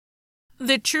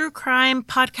The True Crime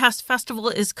Podcast Festival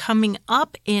is coming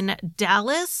up in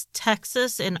Dallas,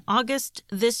 Texas in August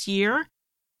this year.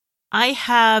 I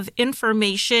have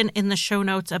information in the show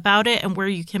notes about it and where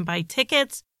you can buy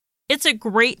tickets. It's a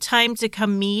great time to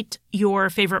come meet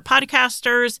your favorite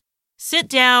podcasters, sit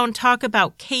down, talk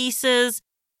about cases.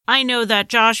 I know that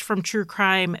Josh from True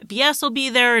Crime BS will be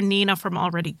there, Nina from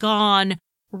Already Gone,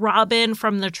 Robin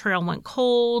from The Trail Went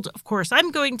Cold. Of course,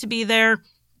 I'm going to be there.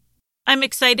 I'm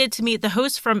excited to meet the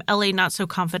host from LA Not So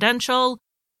Confidential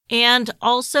and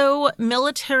also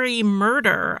Military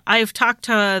Murder. I've talked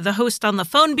to the host on the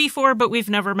phone before, but we've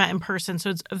never met in person,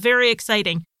 so it's very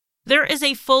exciting. There is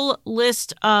a full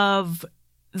list of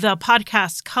the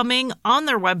podcasts coming on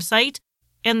their website,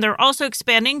 and they're also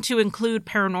expanding to include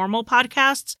paranormal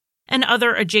podcasts and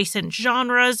other adjacent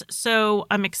genres, so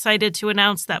I'm excited to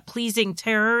announce that Pleasing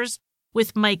Terrors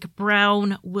with Mike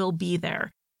Brown will be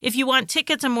there. If you want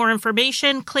tickets and more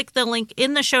information, click the link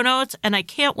in the show notes, and I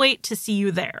can't wait to see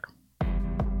you there.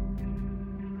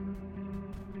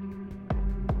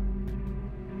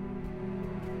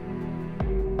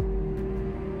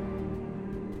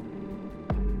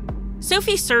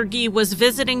 Sophie Sergey was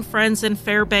visiting friends in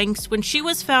Fairbanks when she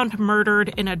was found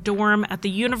murdered in a dorm at the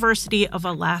University of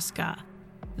Alaska.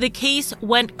 The case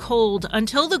went cold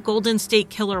until the Golden State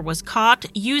Killer was caught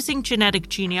using genetic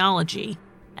genealogy,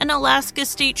 and Alaska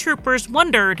state troopers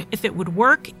wondered if it would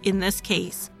work in this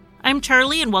case. I'm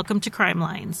Charlie, and welcome to Crime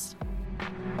Lines.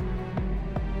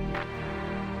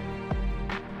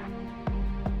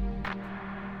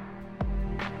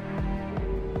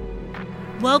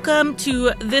 Welcome to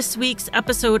this week's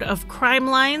episode of Crime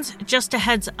Lines. Just a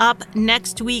heads up,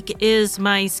 next week is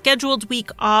my scheduled week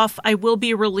off. I will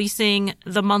be releasing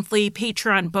the monthly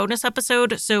Patreon bonus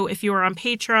episode, so if you are on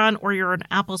Patreon or you're an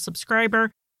Apple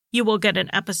subscriber, you will get an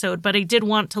episode. But I did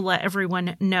want to let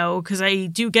everyone know, because I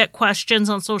do get questions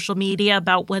on social media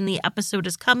about when the episode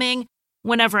is coming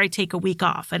whenever I take a week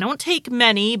off. I don't take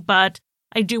many, but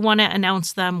I do want to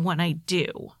announce them when I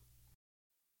do.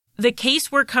 The case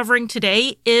we're covering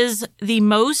today is the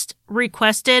most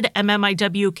requested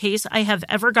MMIW case I have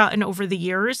ever gotten over the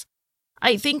years.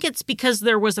 I think it's because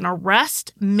there was an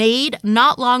arrest made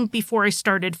not long before I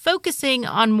started focusing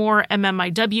on more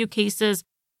MMIW cases,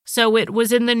 so it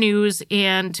was in the news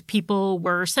and people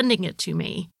were sending it to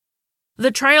me.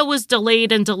 The trial was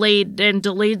delayed and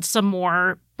delayed some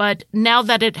more, but now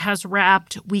that it has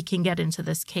wrapped, we can get into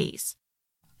this case.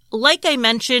 Like I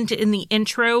mentioned in the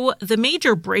intro, the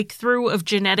major breakthrough of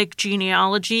genetic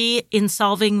genealogy in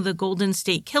solving the Golden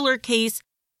State Killer case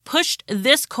pushed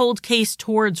this cold case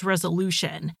towards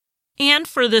resolution. And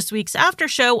for this week's after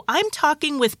show, I'm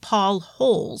talking with Paul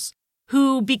Holes,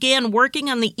 who began working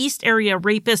on the East Area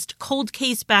Rapist cold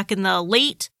case back in the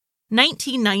late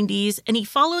 1990s, and he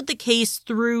followed the case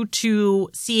through to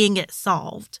seeing it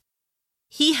solved.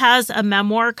 He has a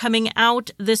memoir coming out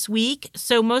this week,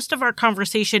 so most of our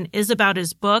conversation is about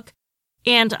his book,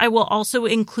 and I will also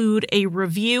include a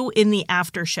review in the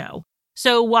after show.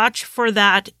 So watch for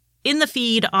that in the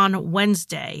feed on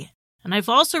Wednesday. And I've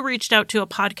also reached out to a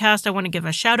podcast I want to give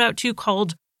a shout out to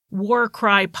called War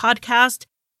Cry Podcast.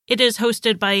 It is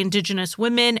hosted by Indigenous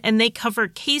women, and they cover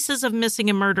cases of missing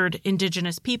and murdered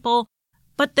Indigenous people,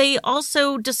 but they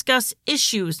also discuss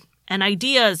issues and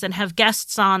ideas and have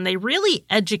guests on. They really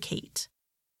educate.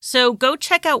 So go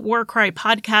check out War Cry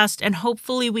Podcast, and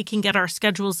hopefully we can get our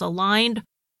schedules aligned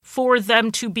for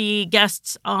them to be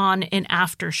guests on an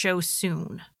after show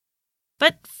soon.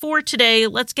 But for today,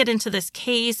 let's get into this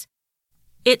case.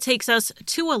 It takes us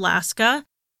to Alaska,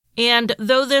 and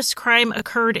though this crime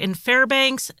occurred in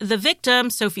Fairbanks, the victim,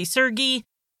 Sophie Sergey,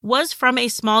 was from a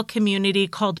small community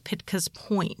called Pitka's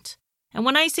Point. And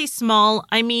when I say small,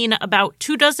 I mean about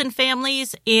 24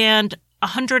 families and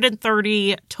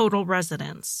 130 total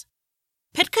residents.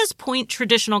 Pitka's Point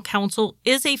Traditional Council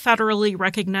is a federally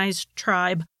recognized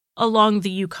tribe along the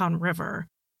Yukon River.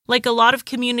 Like a lot of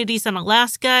communities in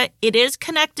Alaska, it is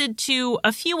connected to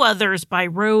a few others by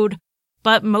road,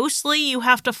 but mostly you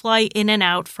have to fly in and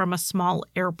out from a small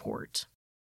airport.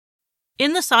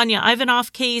 In the Sonia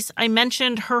Ivanoff case, I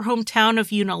mentioned her hometown of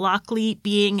Unalakleet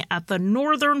being at the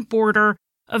northern border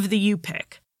of the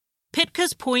Yupik.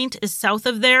 Pitka's Point is south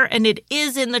of there, and it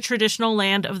is in the traditional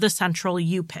land of the central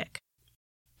Yupik.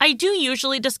 I do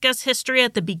usually discuss history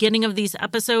at the beginning of these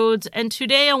episodes, and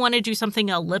today I want to do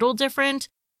something a little different.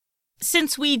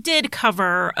 Since we did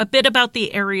cover a bit about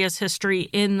the area's history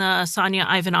in the Sonia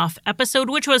Ivanoff episode,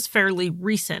 which was fairly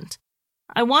recent,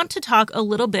 I want to talk a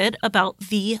little bit about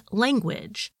the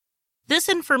language. This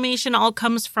information all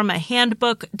comes from a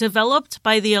handbook developed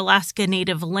by the Alaska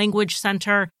Native Language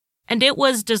Center, and it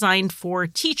was designed for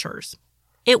teachers.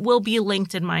 It will be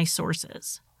linked in my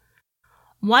sources.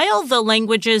 While the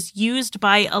languages used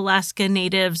by Alaska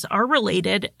Natives are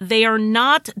related, they are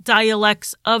not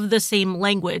dialects of the same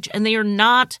language, and they are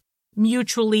not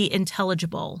mutually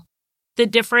intelligible. The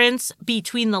difference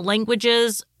between the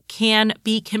languages can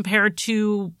be compared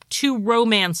to two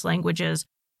Romance languages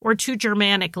or two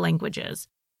Germanic languages.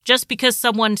 Just because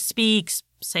someone speaks,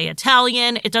 say,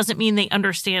 Italian, it doesn't mean they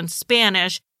understand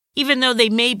Spanish, even though they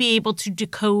may be able to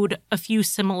decode a few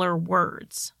similar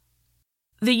words.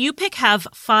 The Yupik have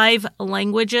 5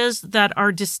 languages that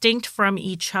are distinct from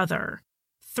each other.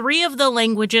 3 of the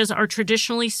languages are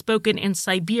traditionally spoken in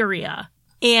Siberia,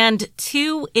 and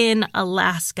 2 in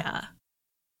Alaska.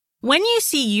 When you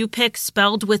see Yupik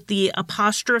spelled with the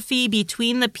apostrophe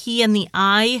between the P and the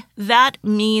I, that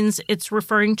means it's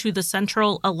referring to the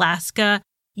Central Alaska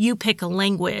Yupik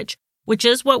language, which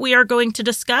is what we are going to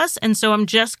discuss, and so I'm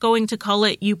just going to call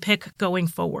it Yupik going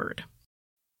forward.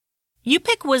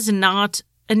 Yupik was not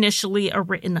initially a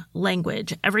written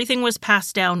language. Everything was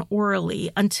passed down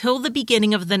orally until the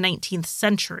beginning of the 19th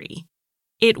century.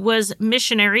 It was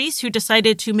missionaries who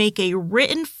decided to make a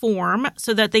written form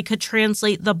so that they could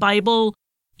translate the Bible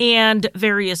and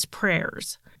various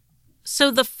prayers. So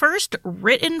the first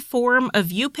written form of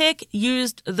Yupik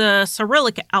used the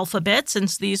Cyrillic alphabet,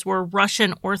 since these were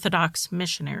Russian Orthodox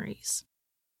missionaries.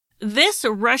 This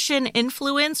Russian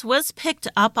influence was picked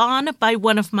up on by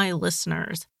one of my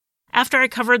listeners. After I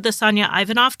covered the Sonia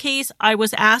Ivanov case, I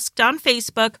was asked on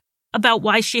Facebook about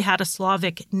why she had a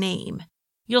Slavic name.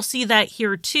 You'll see that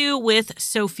here too with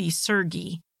Sophie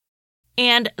Sergey.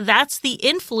 And that's the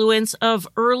influence of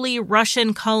early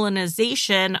Russian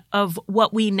colonization of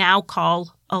what we now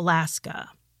call Alaska.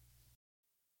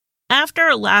 After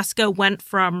Alaska went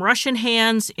from Russian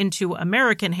hands into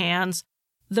American hands,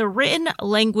 the written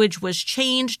language was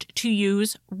changed to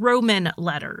use Roman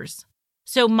letters.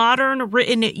 So modern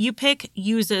written Yupik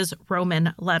uses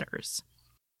Roman letters.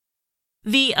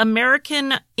 The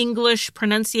American English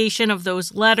pronunciation of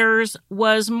those letters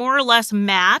was more or less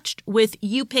matched with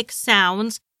Yupik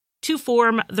sounds to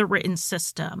form the written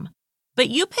system. But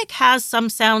Yupik has some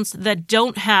sounds that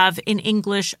don't have an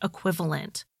English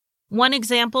equivalent. One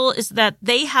example is that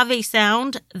they have a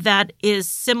sound that is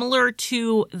similar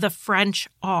to the French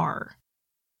R.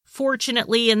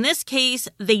 Fortunately, in this case,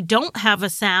 they don't have a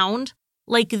sound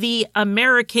like the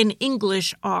American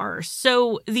English R,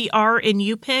 so the R in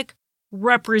Yupik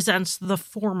represents the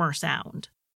former sound.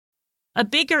 A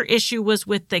bigger issue was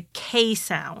with the K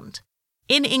sound.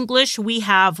 In English, we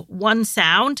have one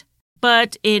sound,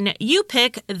 but in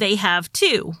Yupik, they have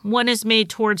 2. One is made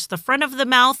towards the front of the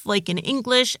mouth, like in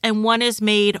English, and one is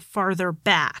made farther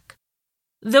back.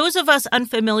 Those of us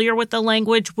unfamiliar with the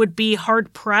language would be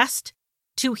hard-pressed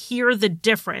to hear the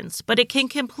difference, but it can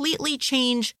completely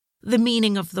change the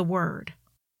meaning of the word.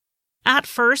 At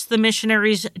first, the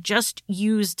missionaries just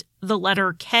used the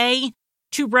letter K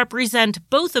to represent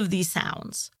both of these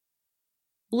sounds.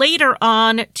 Later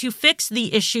on, to fix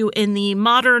the issue in the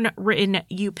modern written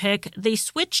Yupik, they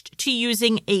switched to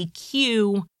using a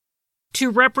Q to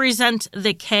represent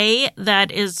the K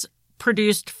that is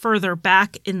produced further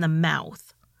back in the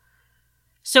mouth.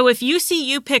 So if you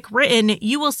see Yupik written,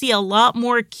 you will see a lot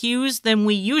more Qs than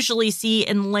we usually see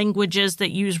in languages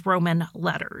that use Roman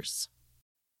letters.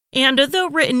 And though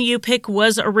written Yupik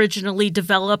was originally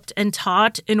developed and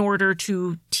taught in order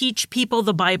to teach people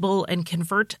the Bible and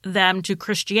convert them to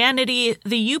Christianity,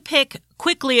 the Yupik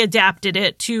quickly adapted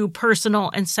it to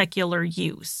personal and secular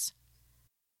use.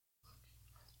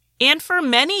 And for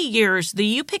many years,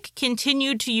 the Yupik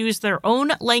continued to use their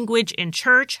own language in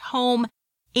church, home,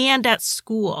 and at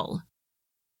school.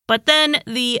 But then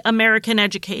the American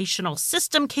educational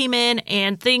system came in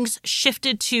and things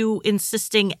shifted to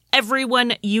insisting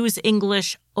everyone use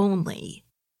English only.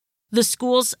 The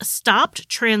schools stopped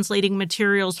translating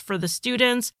materials for the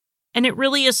students, and it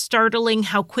really is startling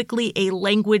how quickly a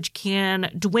language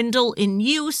can dwindle in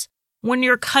use when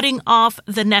you're cutting off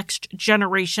the next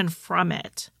generation from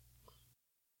it.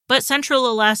 But Central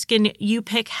Alaskan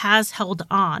Yupik has held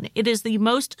on. It is the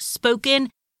most spoken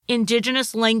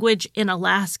Indigenous language in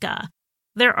Alaska.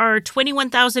 There are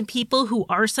 21,000 people who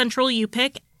are Central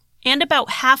Yupik, and about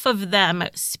half of them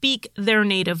speak their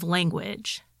native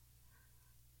language.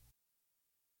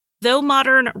 Though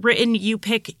modern written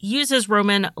Yupik uses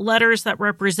Roman letters that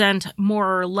represent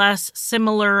more or less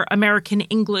similar American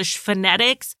English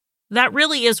phonetics, that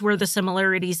really is where the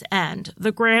similarities end.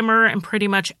 The grammar and pretty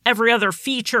much every other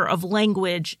feature of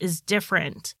language is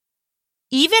different.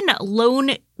 Even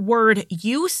loan word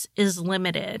use is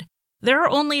limited. There are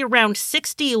only around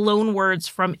 60 loan words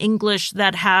from English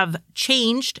that have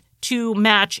changed to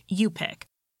match Yupik.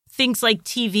 things like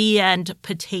TV and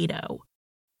potato.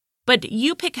 But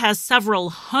Yupik has several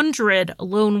hundred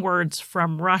loanwords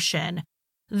from Russian,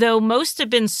 though most have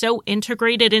been so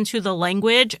integrated into the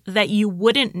language that you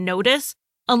wouldn't notice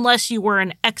unless you were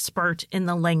an expert in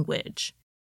the language.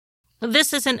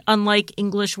 This isn't unlike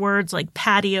English words like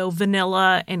patio,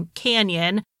 vanilla, and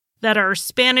canyon that are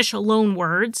Spanish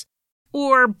loanwords,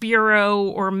 or bureau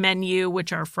or menu,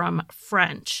 which are from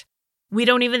French. We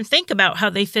don't even think about how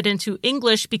they fit into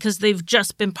English because they've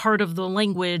just been part of the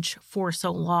language for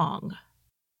so long.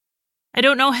 I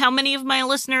don't know how many of my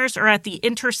listeners are at the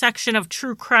intersection of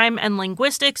true crime and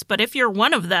linguistics, but if you're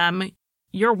one of them,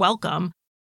 you're welcome.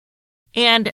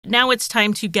 And now it's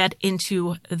time to get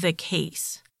into the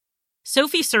case.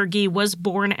 Sophie Sergei was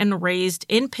born and raised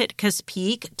in Pitkas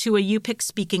Peak to a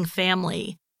Yupik-speaking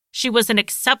family. She was an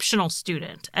exceptional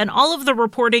student, and all of the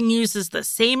reporting uses the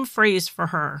same phrase for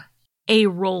her: a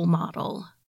role model.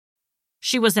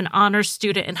 She was an honors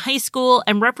student in high school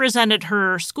and represented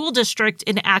her school district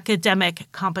in academic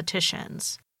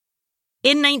competitions.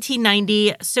 In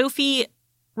 1990, Sophie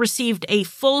received a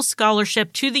full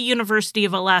scholarship to the University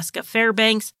of Alaska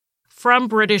Fairbanks from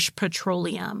British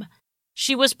Petroleum.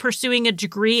 She was pursuing a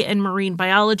degree in marine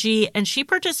biology, and she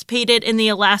participated in the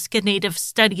Alaska Native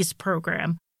Studies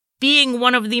program, being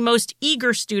one of the most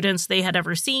eager students they had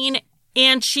ever seen,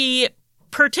 and she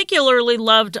particularly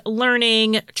loved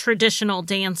learning traditional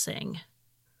dancing.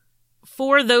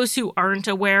 For those who aren't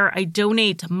aware, I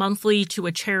donate monthly to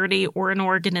a charity or an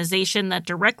organization that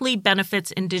directly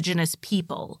benefits Indigenous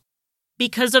people.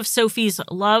 Because of Sophie's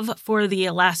love for the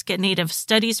Alaska Native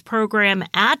Studies program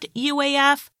at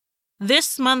UAF,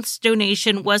 this month's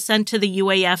donation was sent to the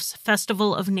UAF's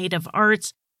Festival of Native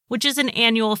Arts, which is an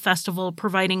annual festival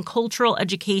providing cultural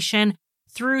education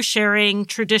through sharing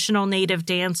traditional Native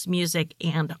dance, music,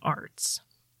 and arts.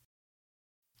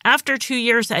 After 2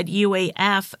 years at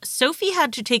UAF, Sophie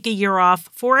had to take a year off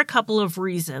for a couple of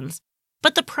reasons,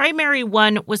 but the primary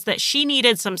one was that she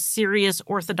needed some serious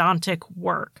orthodontic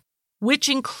work, which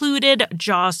included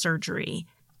jaw surgery.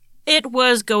 It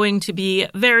was going to be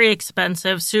very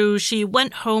expensive, so she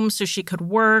went home so she could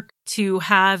work to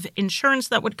have insurance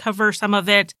that would cover some of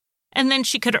it, and then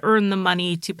she could earn the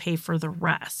money to pay for the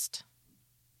rest.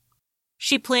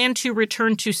 She planned to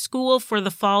return to school for the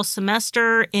fall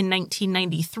semester in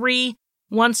 1993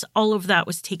 once all of that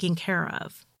was taken care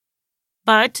of.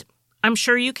 But I'm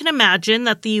sure you can imagine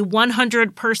that the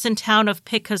 100-person town of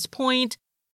Pitkas Point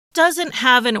doesn't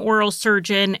have an oral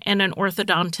surgeon and an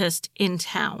orthodontist in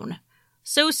town.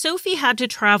 So Sophie had to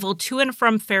travel to and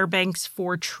from Fairbanks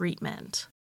for treatment.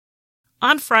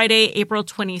 On Friday, April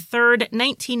 23,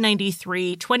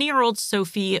 1993, 20-year-old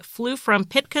Sophie flew from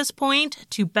Pitkas Point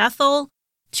to Bethel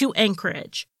to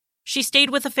Anchorage. She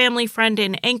stayed with a family friend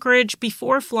in Anchorage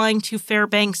before flying to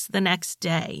Fairbanks the next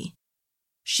day.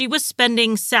 She was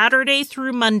spending Saturday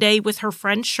through Monday with her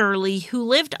friend Shirley, who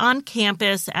lived on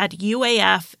campus at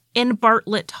UAF in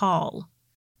Bartlett Hall.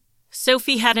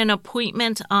 Sophie had an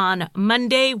appointment on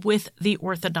Monday with the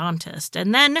orthodontist,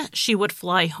 and then she would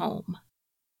fly home.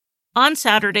 On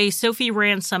Saturday, Sophie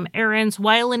ran some errands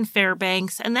while in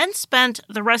Fairbanks and then spent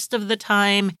the rest of the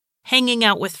time hanging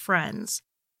out with friends.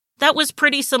 That was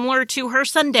pretty similar to her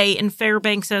Sunday in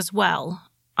Fairbanks as well.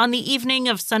 On the evening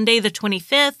of Sunday the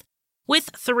 25th, with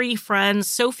 3 friends,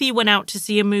 Sophie went out to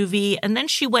see a movie, and then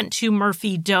she went to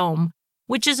Murphy Dome,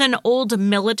 which is an old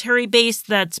military base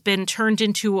that's been turned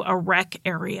into a rec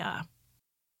area.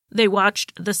 They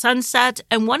watched the sunset,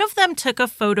 and one of them took a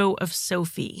photo of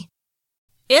Sophie.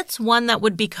 It's one that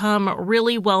would become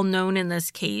really well known in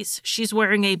this case. She's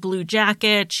wearing a blue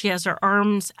jacket, she has her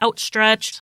arms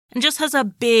outstretched, and just has a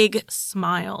big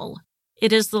smile.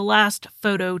 It is the last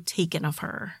photo taken of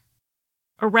her.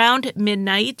 Around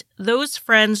midnight, those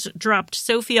friends dropped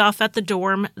Sophie off at the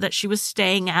dorm that she was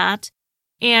staying at,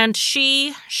 and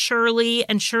she, Shirley,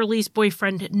 and Shirley's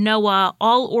boyfriend Noah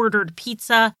all ordered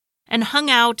pizza and hung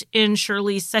out in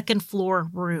Shirley's second-floor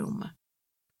room.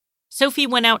 Sophie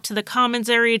went out to the commons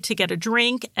area to get a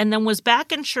drink and then was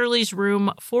back in Shirley's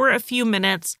room for a few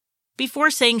minutes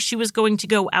before saying she was going to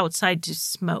go outside to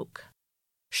smoke.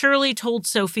 Shirley told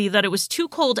Sophie that it was too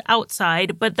cold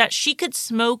outside, but that she could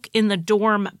smoke in the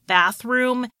dorm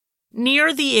bathroom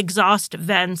near the exhaust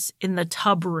vents in the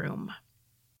tub room.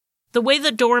 The way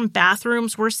the dorm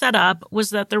bathrooms were set up was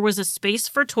that there was a space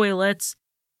for toilets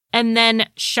and then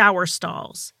shower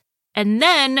stalls. And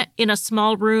then, in a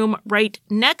small room right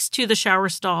next to the shower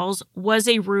stalls, was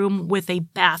a room with a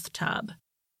bathtub.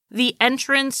 The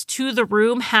entrance to the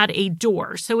room had a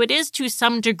door, so it is to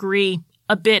some degree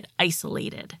a bit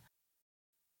isolated.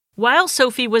 While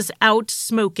Sophie was out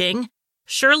smoking,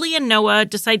 Shirley and Noah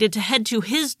decided to head to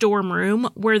his dorm room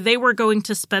where they were going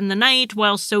to spend the night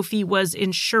while Sophie was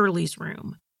in Shirley's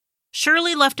room.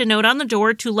 Shirley left a note on the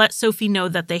door to let Sophie know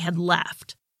that they had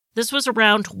left. This was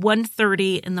around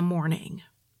 1:30 in the morning.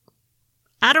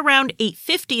 At around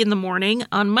 8:50 in the morning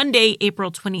on Monday,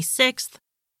 April 26th,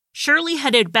 Shirley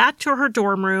headed back to her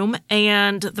dorm room,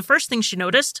 and the first thing she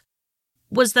noticed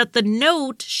was that the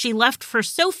note she left for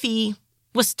Sophie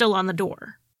was still on the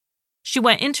door. She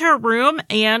went into her room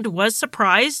and was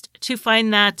surprised to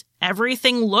find that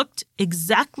everything looked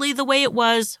exactly the way it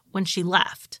was when she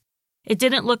left. It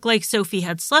didn't look like Sophie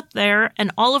had slept there,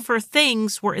 and all of her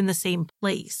things were in the same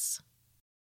place.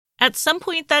 At some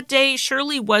point that day,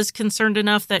 Shirley was concerned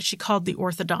enough that she called the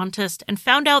orthodontist and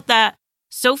found out that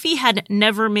Sophie had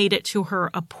never made it to her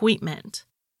appointment.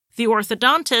 The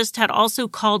orthodontist had also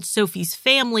called Sophie's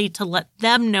family to let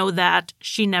them know that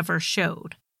she never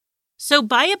showed. So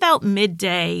by about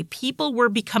midday, people were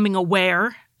becoming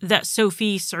aware that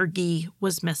Sophie Sergei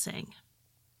was missing.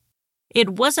 It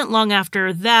wasn't long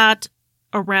after that,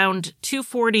 around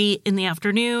 2:40 in the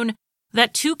afternoon,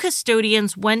 that two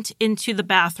custodians went into the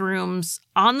bathrooms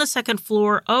on the second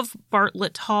floor of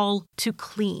Bartlett Hall to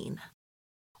clean.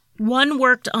 One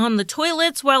worked on the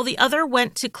toilets while the other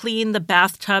went to clean the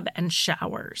bathtub and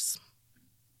showers.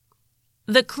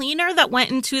 The cleaner that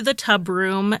went into the tub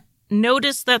room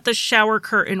noticed that the shower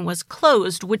curtain was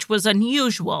closed, which was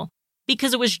unusual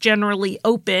because it was generally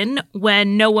open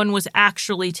when no one was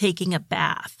actually taking a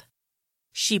bath.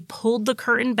 She pulled the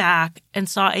curtain back and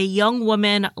saw a young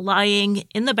woman lying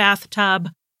in the bathtub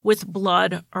with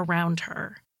blood around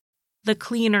her. The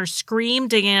cleaner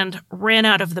screamed and ran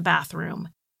out of the bathroom.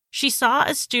 She saw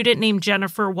a student named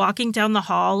Jennifer walking down the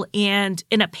hall, and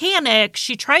in a panic,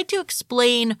 she tried to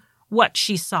explain what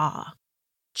she saw.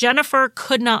 Jennifer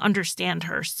could not understand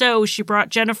her, so she brought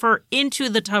Jennifer into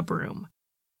the tub room.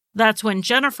 That's when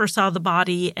Jennifer saw the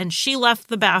body, and she left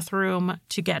the bathroom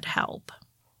to get help.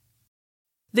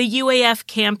 The UAF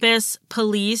campus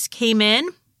police came in.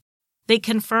 They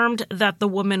confirmed that the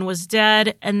woman was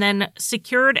dead and then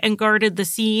secured and guarded the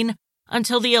scene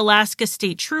until the Alaska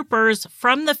State Troopers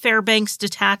from the Fairbanks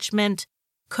detachment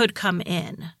could come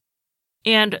in.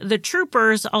 And the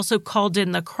troopers also called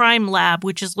in the crime lab,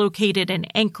 which is located in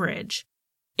Anchorage.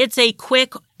 It's a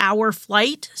quick hour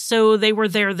flight, so they were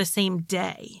there the same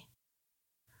day.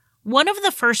 One of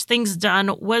the first things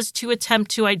done was to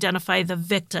attempt to identify the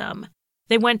victim.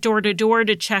 They went door to door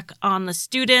to check on the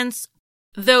students,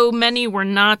 though many were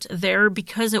not there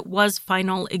because it was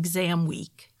final exam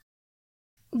week.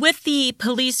 With the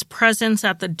police presence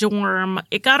at the dorm,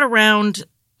 it got around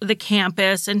the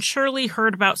campus, and Shirley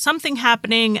heard about something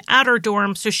happening at her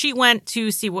dorm, so she went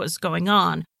to see what was going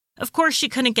on. Of course, she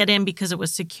couldn't get in because it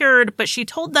was secured, but she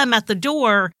told them at the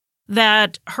door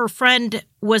that her friend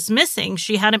was missing.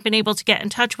 She hadn't been able to get in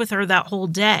touch with her that whole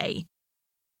day.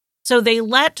 So they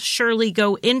let Shirley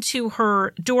go into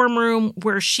her dorm room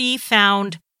where she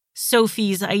found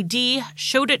Sophie's ID,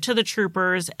 showed it to the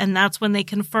troopers, and that's when they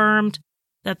confirmed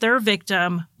that their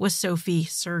victim was Sophie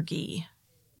Sergei.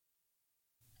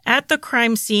 At the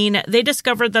crime scene, they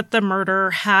discovered that the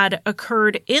murder had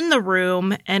occurred in the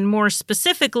room, and more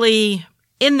specifically,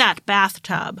 in that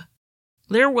bathtub.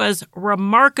 There was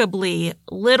remarkably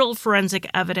little forensic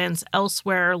evidence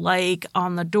elsewhere, like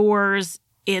on the doors,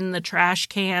 in the trash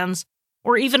cans,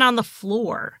 or even on the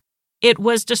floor. It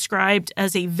was described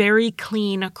as a very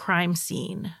clean crime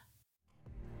scene.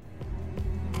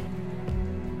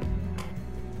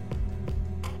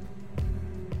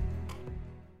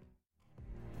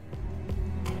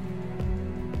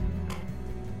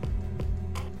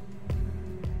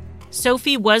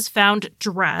 Sophie was found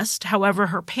dressed. However,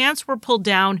 her pants were pulled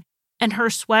down and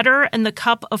her sweater and the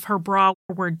cup of her bra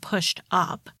were pushed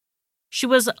up. She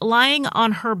was lying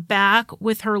on her back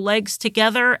with her legs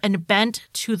together and bent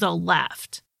to the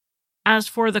left. As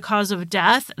for the cause of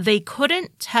death, they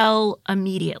couldn't tell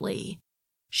immediately.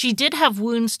 She did have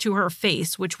wounds to her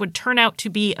face, which would turn out to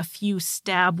be a few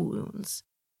stab wounds.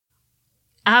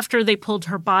 After they pulled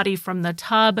her body from the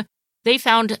tub, they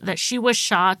found that she was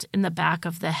shot in the back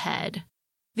of the head.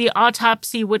 The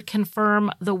autopsy would confirm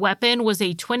the weapon was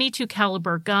a .22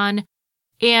 caliber gun,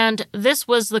 and this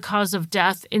was the cause of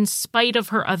death in spite of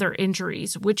her other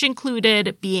injuries, which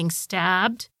included being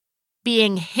stabbed,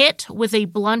 being hit with a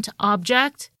blunt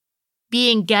object,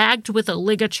 being gagged with a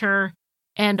ligature,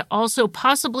 and also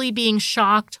possibly being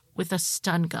shocked with a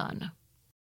stun gun.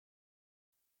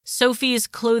 Sophie's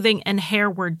clothing and hair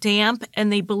were damp,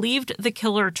 and they believed the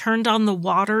killer turned on the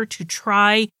water to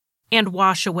try and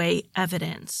wash away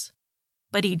evidence.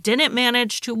 But he didn't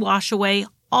manage to wash away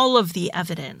all of the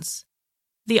evidence.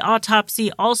 The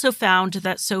autopsy also found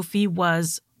that Sophie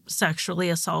was sexually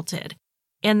assaulted,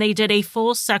 and they did a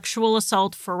full sexual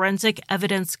assault forensic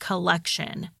evidence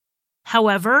collection.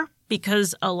 However,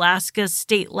 because Alaska's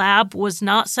state lab was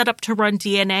not set up to run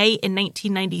DNA in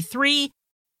 1993,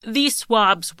 these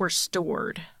swabs were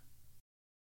stored.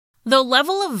 The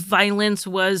level of violence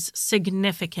was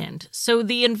significant, so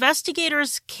the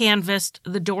investigators canvassed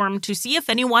the dorm to see if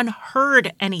anyone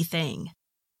heard anything.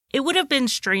 It would have been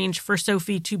strange for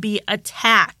Sophie to be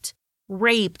attacked,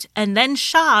 raped, and then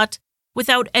shot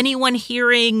without anyone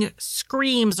hearing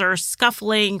screams or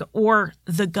scuffling or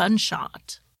the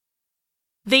gunshot.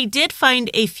 They did find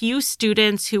a few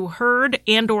students who heard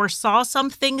and or saw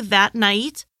something that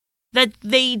night that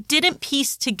they didn't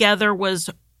piece together was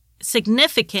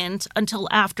significant until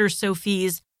after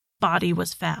Sophie's body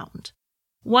was found.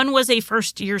 One was a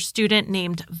first-year student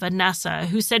named Vanessa,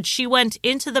 who said she went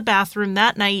into the bathroom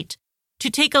that night to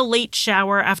take a late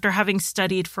shower after having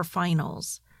studied for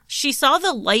finals. She saw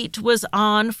the light was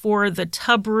on for the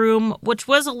tub room, which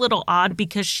was a little odd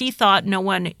because she thought no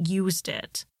one used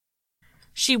it.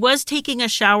 She was taking a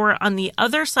shower on the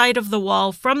other side of the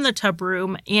wall from the tub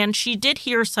room, and she did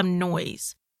hear some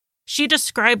noise. She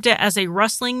described it as a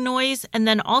rustling noise and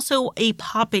then also a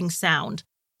popping sound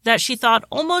that she thought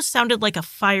almost sounded like a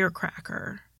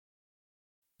firecracker.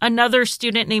 Another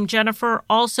student named Jennifer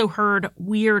also heard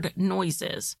weird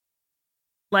noises.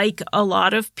 Like a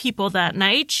lot of people that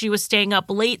night, she was staying up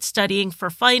late studying for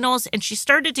finals and she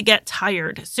started to get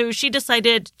tired, so she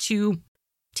decided to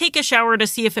take a shower to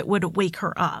see if it would wake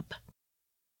her up.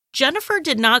 Jennifer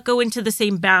did not go into the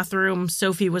same bathroom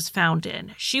Sophie was found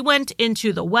in. She went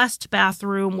into the west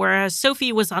bathroom, whereas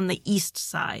Sophie was on the east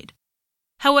side.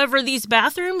 However, these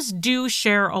bathrooms do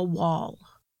share a wall.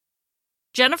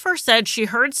 Jennifer said she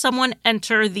heard someone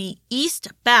enter the east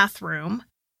bathroom,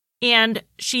 and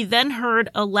she then heard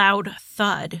a loud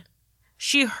thud.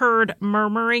 She heard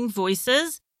murmuring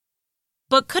voices,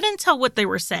 but couldn't tell what they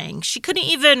were saying. She couldn't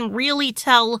even really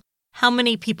tell how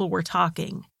many people were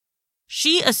talking.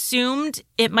 She assumed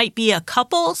it might be a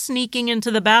couple sneaking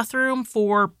into the bathroom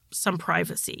for some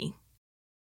privacy.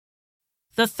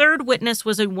 The third witness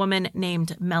was a woman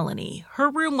named Melanie. Her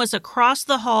room was across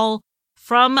the hall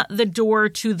from the door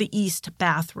to the east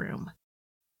bathroom.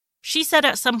 She said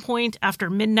at some point after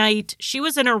midnight, she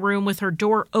was in her room with her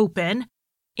door open,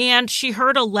 and she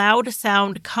heard a loud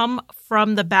sound come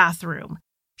from the bathroom.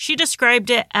 She described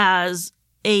it as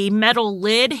a metal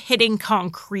lid hitting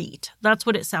concrete. That's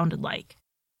what it sounded like.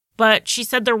 But she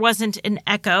said there wasn't an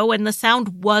echo and the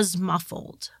sound was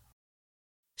muffled.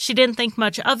 She didn't think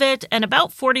much of it, and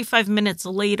about 45 minutes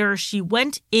later, she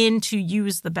went in to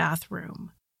use the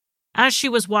bathroom. As she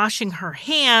was washing her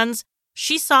hands,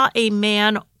 she saw a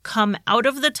man come out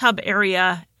of the tub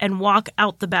area and walk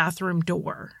out the bathroom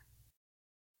door.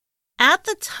 At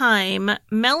the time,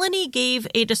 Melanie gave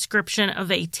a description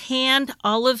of a tanned,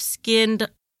 olive-skinned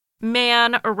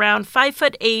man around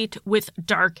 5'8" with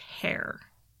dark hair.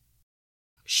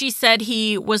 She said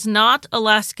he was not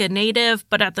Alaska Native,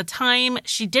 but at the time,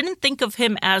 she didn't think of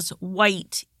him as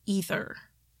white either.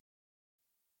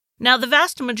 Now, the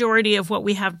vast majority of what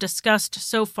we have discussed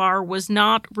so far was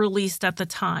not released at the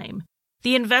time.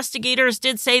 The investigators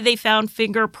did say they found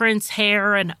fingerprints,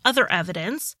 hair, and other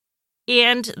evidence,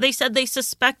 and they said they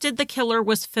suspected the killer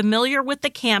was familiar with the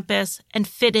campus and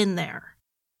fit in there.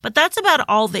 But that's about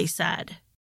all they said.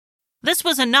 This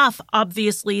was enough,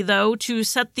 obviously, though, to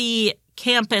set the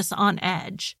campus on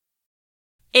edge.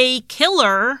 A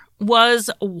killer was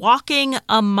walking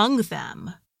among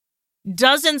them.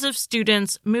 Dozens of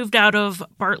students moved out of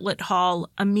Bartlett Hall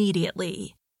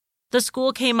immediately. The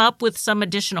school came up with some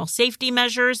additional safety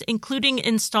measures, including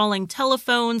installing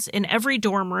telephones in every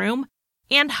dorm room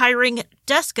and hiring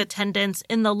desk attendants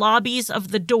in the lobbies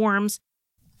of the dorms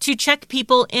to check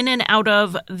people in and out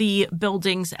of the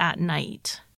buildings at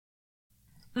night.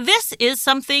 This is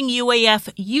something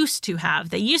UAF used to have.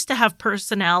 They used to have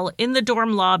personnel in the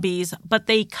dorm lobbies, but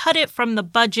they cut it from the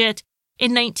budget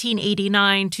in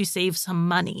 1989 to save some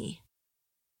money.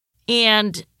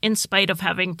 And in spite of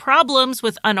having problems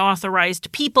with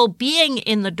unauthorized people being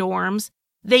in the dorms,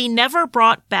 they never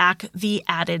brought back the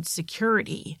added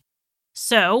security.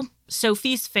 So,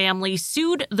 Sophie's family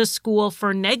sued the school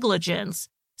for negligence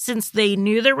since they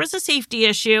knew there was a safety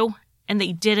issue and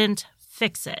they didn't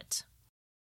fix it.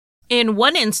 In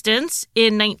one instance,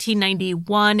 in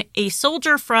 1991, a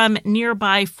soldier from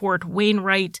nearby Fort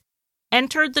Wainwright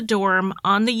entered the dorm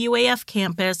on the UAF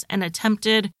campus and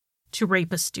attempted to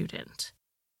rape a student.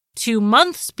 2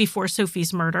 months before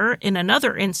Sophie's murder, in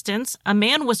another instance, a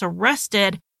man was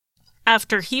arrested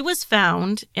after he was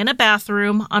found in a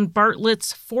bathroom on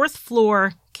Bartlett's 4th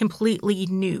floor, completely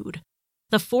nude.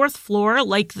 The 4th floor,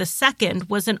 like the 2nd,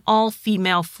 was an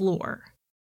all-female floor.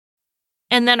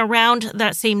 And then around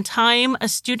that same time, a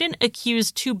student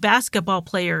accused 2 basketball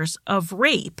players of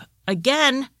rape,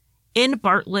 again, in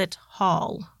Bartlett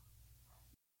Hall.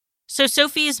 So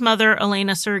Sophie's mother,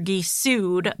 Elena Sergey,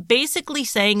 sued, basically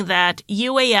saying that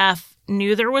UAF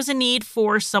knew there was a need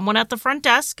for someone at the front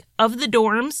desk of the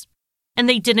dorms, and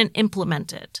they didn't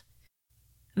implement it.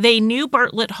 They knew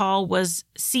Bartlett Hall was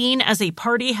seen as a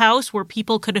party house where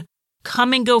people could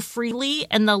come and go freely,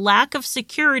 and the lack of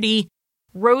security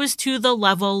rose to the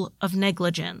level of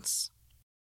negligence.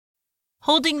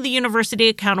 Holding the university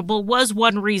accountable was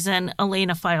one reason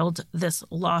Elena filed this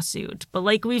lawsuit, but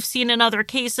like we've seen in other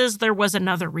cases, there was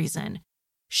another reason.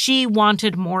 She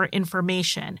wanted more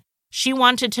information. She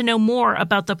wanted to know more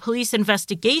about the police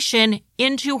investigation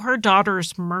into her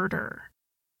daughter's murder.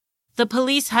 The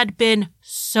police had been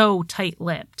so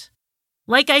tight-lipped.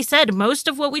 Like I said, most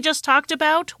of what we just talked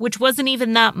about, which wasn't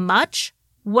even that much,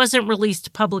 wasn't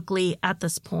released publicly at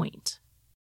this point.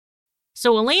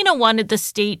 So Elena wanted the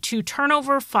state to turn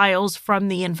over files from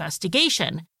the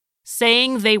investigation,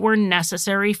 saying they were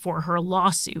necessary for her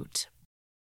lawsuit.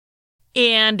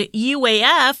 And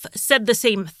UAF said the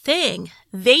same thing.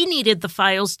 They needed the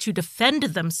files to defend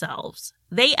themselves.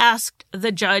 They asked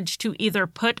the judge to either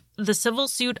put the civil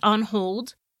suit on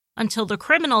hold until the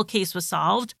criminal case was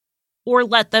solved or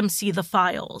let them see the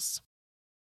files.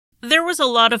 There was a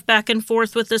lot of back and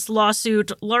forth with this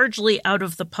lawsuit, largely out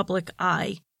of the public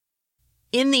eye.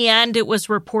 In the end, it was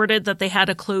reported that they had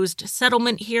a closed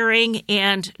settlement hearing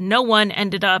and no one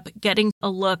ended up getting a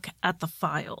look at the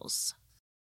files.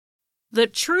 The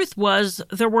truth was,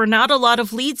 there were not a lot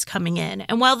of leads coming in,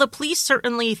 and while the police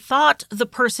certainly thought the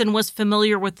person was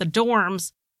familiar with the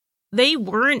dorms, they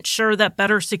weren't sure that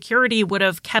better security would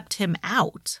have kept him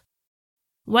out.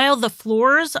 While the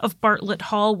floors of Bartlett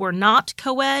Hall were not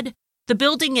co-ed, the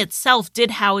building itself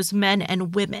did house men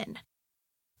and women.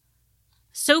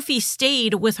 Sophie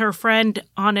stayed with her friend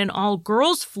on an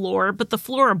all-girls floor, but the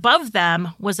floor above them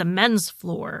was a men's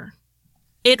floor.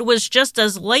 It was just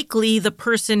as likely the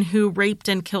person who raped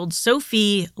and killed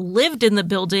Sophie lived in the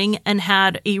building and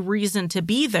had a reason to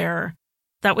be there.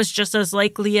 That was just as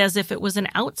likely as if it was an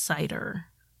outsider.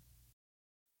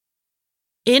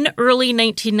 In early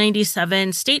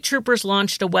 1997, state troopers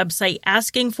launched a website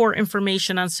asking for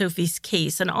information on Sophie's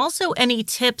case and also any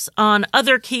tips on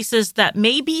other cases that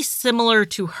may be similar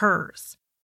to hers.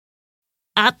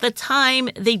 At the time,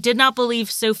 they did not believe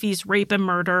Sophie's rape and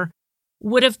murder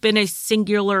would have been a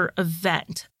singular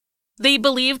event. They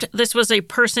believed this was a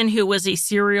person who was a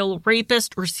serial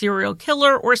rapist or serial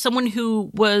killer or someone who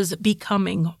was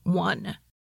becoming one.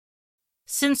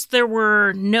 Since there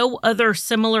were no other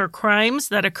similar crimes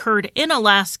that occurred in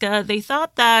Alaska, they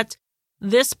thought that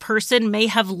this person may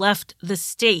have left the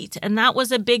state, and that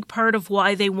was a big part of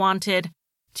why they wanted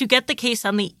to get the case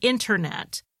on the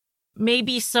internet.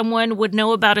 Maybe someone would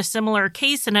know about a similar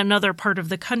case in another part of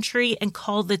the country and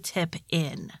call the tip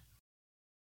in.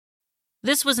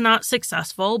 This was not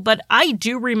successful, but I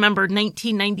do remember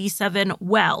 1997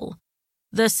 well.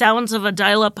 The sounds of a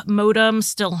dial-up modem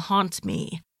still haunt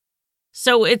me.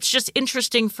 So it's just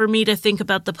interesting for me to think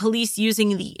about the police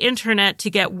using the internet to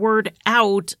get word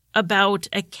out about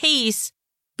a case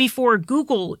before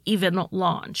Google even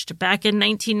launched. Back in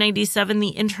 1997, the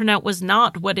internet was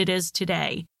not what it is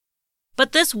today.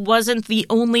 But this wasn't the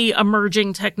only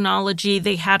emerging technology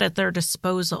they had at their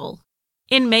disposal.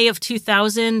 In May of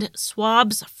 2000,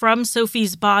 swabs from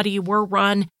Sophie's body were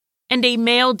run and a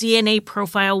male DNA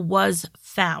profile was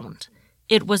found.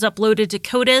 It was uploaded to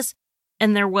CODIS,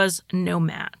 and there was no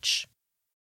match.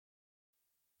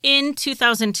 In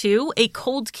 2002, a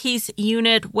cold case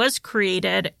unit was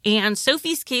created, and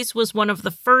Sophie's case was one of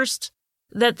the first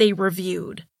that they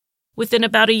reviewed. Within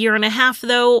about a year and a half,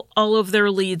 though, all of their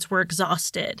leads were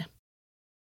exhausted.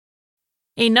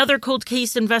 Another cold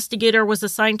case investigator was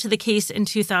assigned to the case in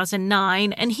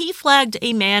 2009, and he flagged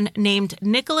a man named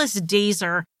Nicholas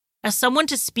Dazer as someone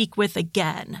to speak with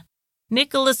again.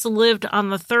 Nicholas lived on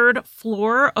the 3rd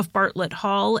floor of Bartlett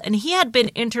Hall, and he had been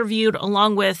interviewed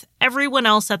along with everyone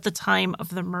else at the time of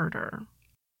the murder.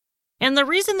 And the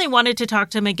reason they wanted to talk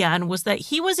to him again was that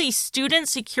he was a student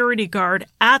security guard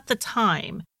at the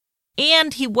time,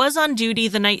 and he was on duty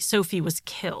the night Sophie was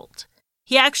killed.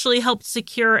 He actually helped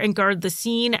secure and guard the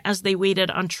scene as they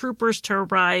waited on troopers to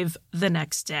arrive the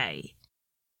next day.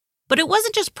 But it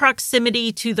wasn't just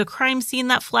proximity to the crime scene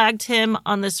that flagged him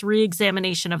on this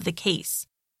re-examination of the case.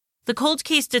 The cold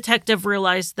case detective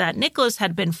realized that Nicholas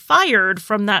had been fired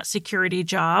from that security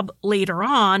job later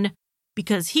on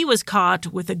because he was caught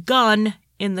with a gun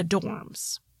in the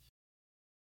dorms.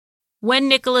 When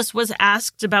Nicholas was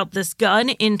asked about this gun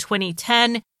in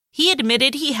 2010, he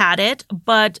admitted he had it,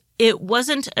 but it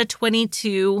wasn't a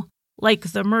 .22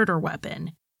 like the murder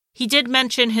weapon. He did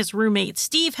mention his roommate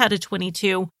Steve had a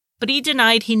 .22, but he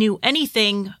denied he knew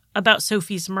anything about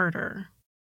Sophie's murder.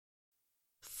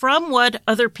 From what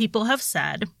other people have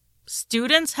said,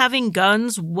 students having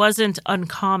guns wasn't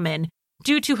uncommon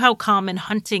due to how common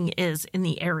hunting is in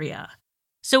the area.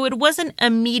 So it wasn't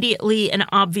immediately an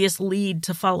obvious lead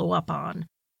to follow up on.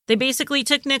 They basically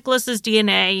took Nicholas's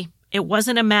DNA, it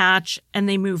wasn't a match, and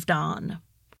they moved on.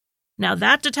 Now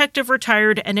that detective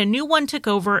retired and a new one took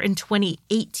over in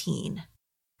 2018.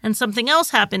 And something else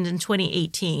happened in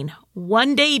 2018.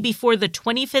 One day before the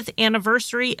 25th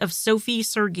anniversary of Sophie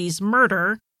Sergei's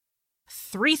murder,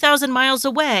 3,000 miles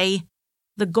away,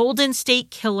 the Golden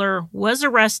State Killer was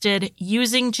arrested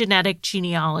using genetic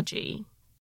genealogy.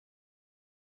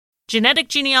 Genetic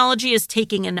genealogy is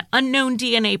taking an unknown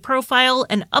DNA profile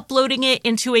and uploading it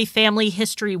into a family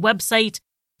history website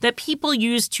that people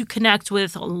use to connect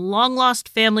with long-lost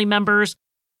family members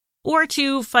or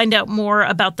to find out more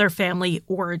about their family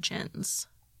origins.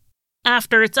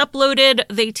 After it's uploaded,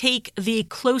 they take the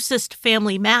closest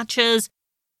family matches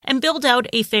and build out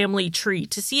a family tree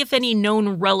to see if any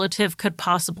known relative could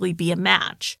possibly be a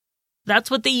match.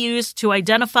 That's what they used to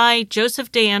identify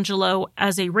Joseph DeAngelo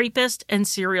as a rapist and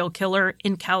serial killer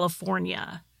in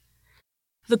California.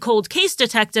 The cold case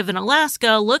detective in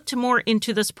Alaska looked more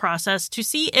into this process to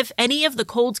see if any of the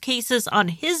cold cases on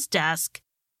his desk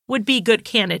would be good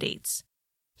candidates.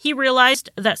 He realized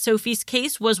that Sophie's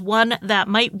case was one that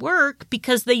might work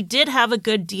because they did have a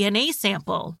good DNA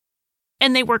sample,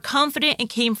 and they were confident it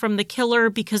came from the killer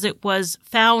because it was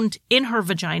found in her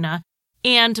vagina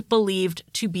and believed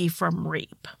to be from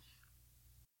rape.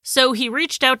 So he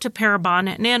reached out to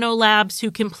Parabon Nanolabs,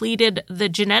 who completed the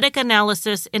genetic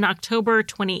analysis in October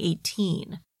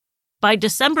 2018. By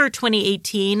December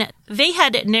 2018, they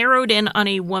had narrowed in on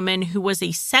a woman who was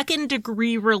a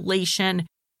second-degree relation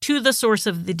to the source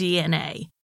of the DNA.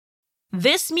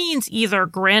 This means either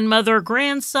grandmother,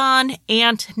 grandson,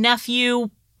 aunt, nephew,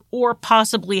 or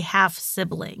possibly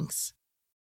half-siblings.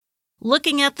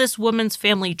 Looking at this woman's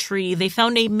family tree, they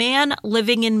found a man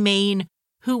living in Maine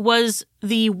who was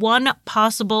the one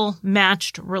possible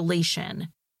matched relation.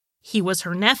 He was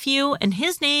her nephew, and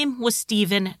his name was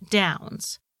Stephen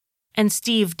Downs. And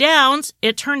Steve Downs,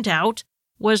 it turned out,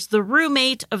 was the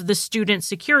roommate of the student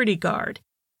security guard.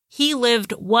 He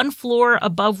lived one floor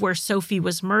above where Sophie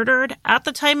was murdered at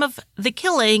the time of the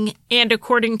killing, and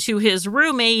according to his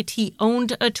roommate, he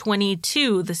owned a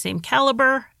 .22, the same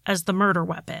caliber as the murder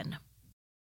weapon.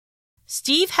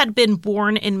 Steve had been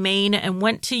born in Maine and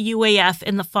went to UAF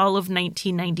in the fall of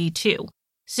 1992,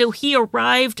 so he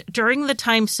arrived during the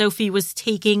time Sophie was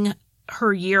taking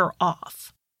her year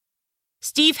off.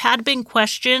 Steve had been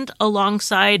questioned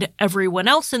alongside everyone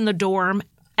else in the dorm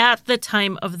at the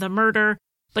time of the murder,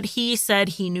 but he said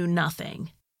he knew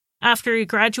nothing. After he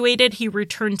graduated, he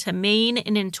returned to Maine,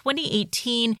 and in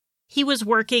 2018, he was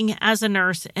working as a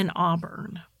nurse in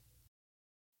Auburn.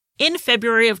 In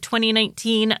February of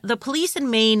 2019, the police in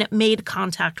Maine made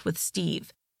contact with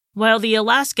Steve, while the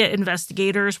Alaska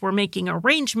investigators were making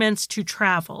arrangements to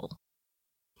travel.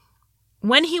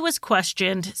 When he was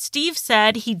questioned, Steve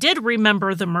said he did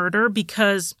remember the murder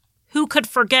because who could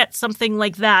forget something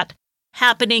like that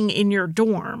happening in your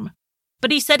dorm?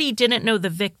 But he said he didn't know the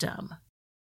victim.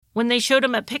 When they showed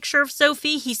him a picture of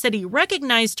Sophie, he said he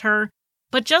recognized her,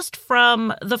 but just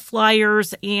from the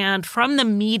flyers and from the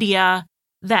media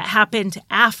that happened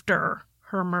after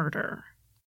her murder.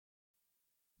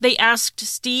 They asked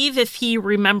Steve if he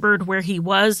remembered where he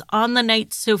was on the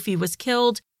night Sophie was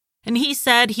killed, and he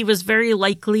said he was very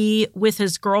likely with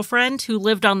his girlfriend who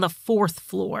lived on the 4th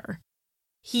floor.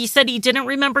 He said he didn't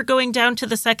remember going down to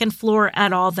the 2nd floor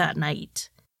at all that night.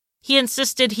 He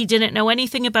insisted he didn't know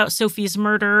anything about Sophie's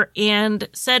murder and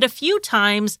said a few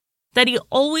times that he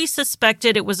always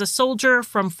suspected it was a soldier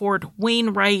from Fort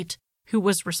Wainwright who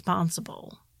was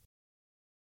responsible.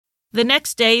 The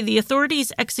next day, the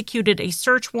authorities executed a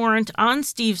search warrant on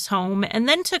Steve's home and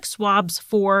then took swabs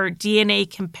for DNA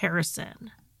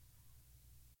comparison.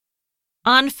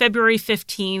 On February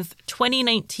 15th,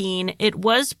 2019, it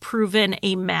was proven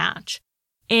a match,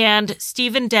 and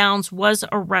Stephen Downs was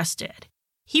arrested.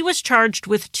 He was charged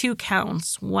with 2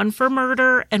 counts, one for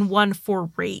murder and one for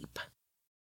rape.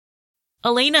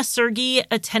 Elena Sergei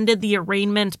attended the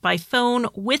arraignment by phone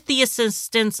with the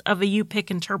assistance of a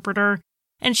UPIC interpreter,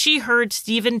 and she heard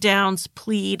Stephen Downs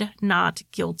plead not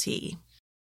guilty.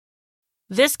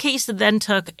 This case then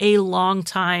took a long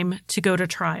time to go to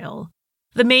trial.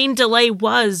 The main delay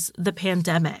was the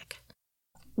pandemic.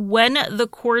 When the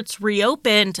courts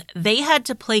reopened, they had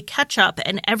to play catch-up,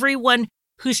 and everyone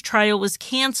whose trial was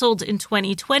canceled in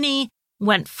 2020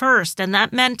 went first, and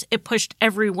that meant it pushed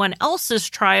everyone else's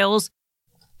trials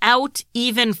out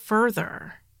even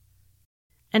further.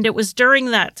 And it was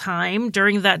during that time,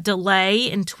 during that delay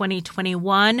in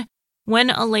 2021, when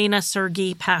Elena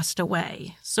Sergey passed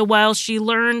away. So while she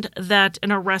learned that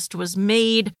an arrest was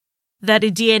made, that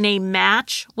a DNA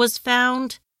match was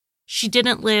found, she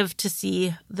didn't live to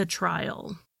see the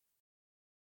trial.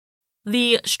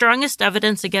 The strongest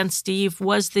evidence against Steve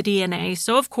was the DNA,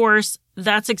 so of course,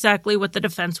 that's exactly what the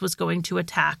defense was going to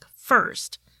attack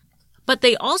first. But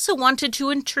they also wanted to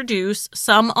introduce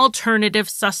some alternative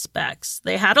suspects.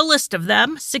 They had a list of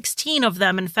them, 16 of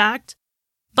them in fact.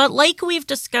 But like we've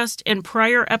discussed in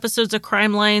prior episodes of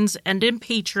Crime Lines and in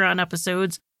Patreon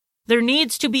episodes, there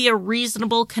needs to be a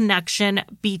reasonable connection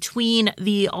between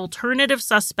the alternative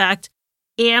suspect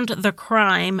and the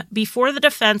crime before the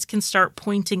defense can start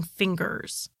pointing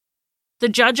fingers. The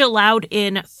judge allowed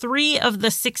in 3 of the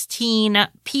 16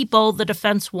 people the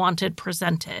defense wanted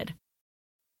presented.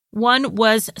 One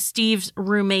was Steve's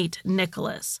roommate,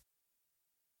 Nicholas.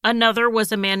 Another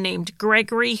was a man named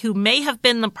Gregory, who may have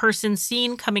been the person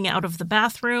seen coming out of the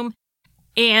bathroom.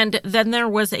 And then there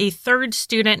was a third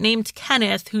student named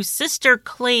Kenneth, whose sister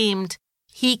claimed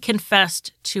he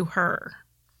confessed to her.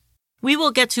 We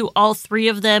will get to all 3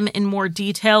 of them in more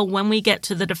detail when we get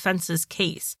to the defense's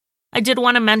case. I did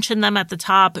want to mention them at the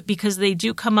top because they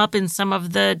do come up in some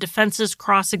of the defense's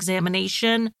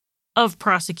cross-examination of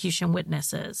prosecution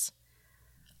witnesses.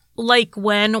 Like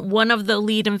when one of the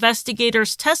lead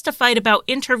investigators testified about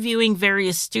interviewing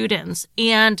various students,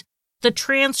 and the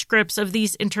transcripts of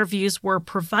these interviews were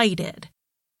provided.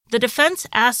 The defense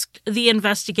asked the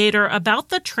investigator about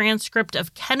the transcript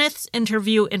of Kenneth's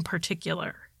interview in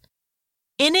particular.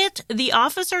 In it, the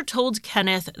officer told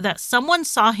Kenneth that someone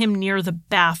saw him near the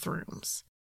bathrooms.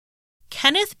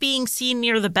 Kenneth being seen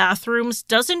near the bathrooms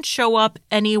doesn't show up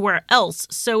anywhere else,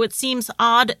 so it seems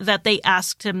odd that they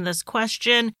asked him this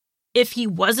question if he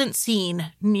wasn't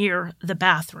seen near the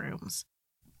bathrooms.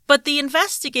 But the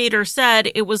investigator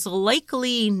said it was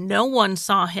likely no one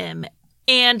saw him,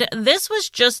 and this was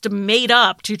just made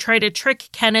up to try to trick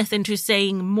Kenneth into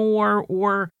saying more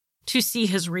or to see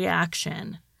his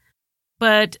reaction.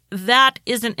 But that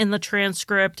isn't in the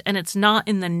transcript, and it's not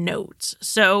in the notes.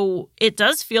 So it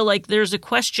does feel like there's a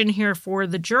question here for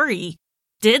the jury.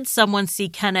 Did someone see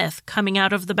Kenneth coming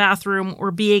out of the bathroom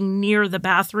or being near the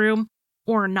bathroom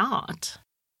or not?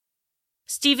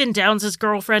 Stephen Downs'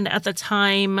 girlfriend at the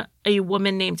time, a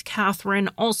woman named Catherine,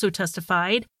 also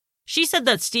testified. She said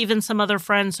that Steve and some other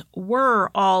friends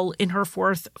were all in her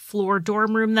 4th floor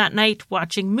dorm room that night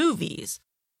watching movies.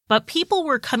 But people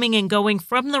were coming and going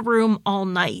from the room all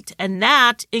night, and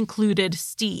that included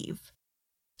Steve.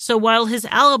 So while his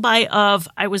alibi of,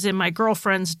 I was in my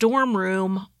girlfriend's dorm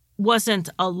room, wasn't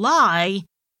a lie,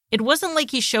 it wasn't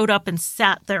like he showed up and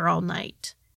sat there all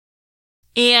night.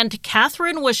 And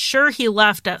Catherine was sure he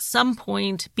left at some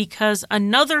point because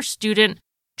another student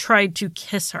tried to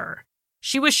kiss her.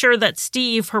 She was sure that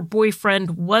Steve, her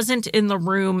boyfriend, wasn't in the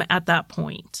room at that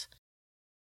point.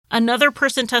 Another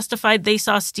person testified they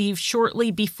saw Steve shortly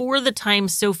before the time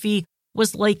Sophie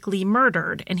was likely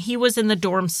murdered, and he was in the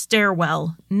dorm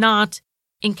stairwell, not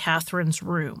in Catherine's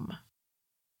room.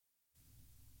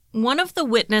 One of the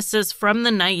witnesses from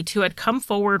the night who had come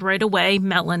forward right away,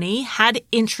 Melanie, had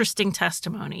interesting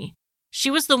testimony. She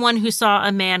was the one who saw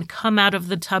a man come out of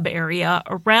the tub area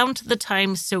around the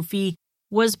time Sophie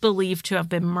was believed to have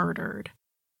been murdered.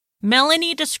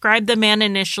 Melanie described the man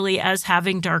initially as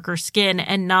having darker skin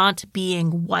and not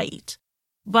being white,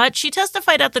 but she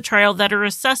testified at the trial that her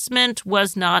assessment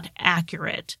was not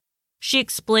accurate. She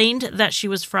explained that she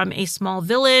was from a small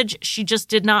village, she just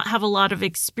did not have a lot of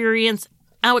experience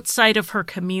outside of her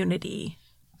community.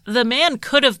 The man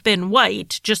could have been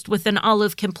white, just with an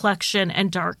olive complexion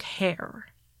and dark hair.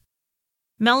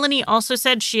 Melanie also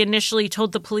said she initially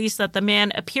told the police that the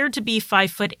man appeared to be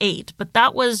 5'8", but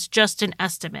that was just an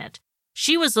estimate.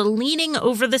 She was leaning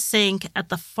over the sink at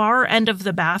the far end of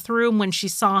the bathroom when she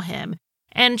saw him,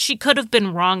 and she could have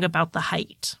been wrong about the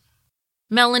height.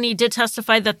 Melanie did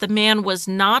testify that the man was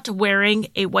not wearing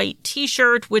a white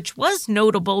t-shirt, which was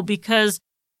notable because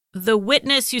the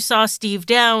witness who saw Steve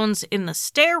Downs in the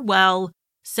stairwell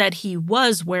said he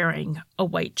was wearing a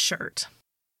white shirt.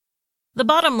 The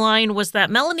bottom line was that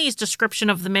Melanie's description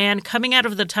of the man coming out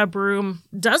of the tub room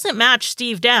doesn't match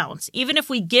Steve Downs, even if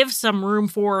we give some room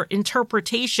for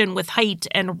interpretation with height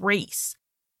and race.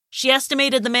 She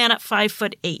estimated the man at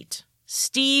 5'8".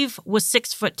 Steve was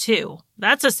 6'2".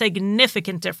 That's a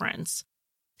significant difference.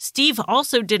 Steve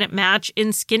also didn't match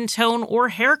in skin tone or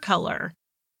hair color.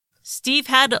 Steve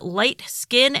had light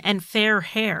skin and fair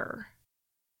hair.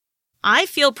 I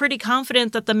feel pretty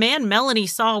confident that the man Melanie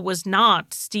saw was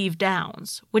not Steve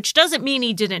Downs, which doesn't mean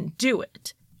he didn't do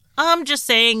it. I'm just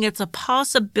saying it's a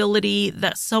possibility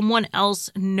that someone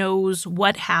else knows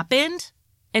what happened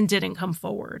and didn't come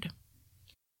forward.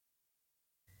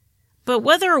 But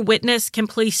whether a witness can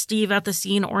place Steve at the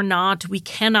scene or not, we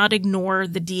cannot ignore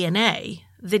the DNA.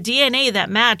 The DNA that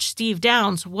matched Steve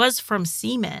Downs was from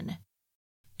semen.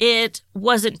 It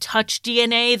wasn't touch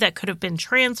DNA that could have been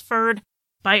transferred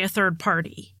by a third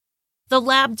party. The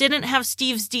lab didn't have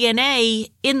Steve's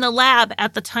DNA in the lab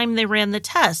at the time they ran the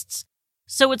tests,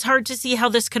 so it's hard to see how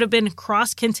this could have been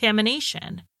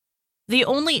cross-contamination. The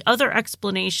only other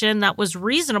explanation that was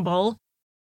reasonable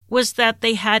was that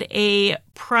they had a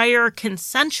prior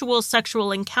consensual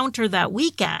sexual encounter that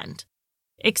weekend,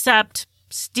 except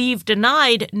Steve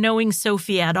denied knowing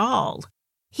Sophie at all.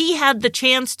 He had the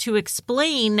chance to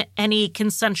explain any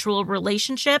consensual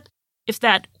relationship, if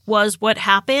that was what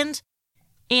happened,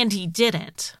 and he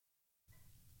didn't.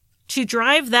 To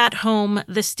drive that home,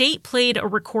 the state played a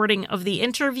recording of the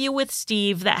interview with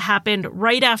Steve that happened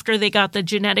right after they got the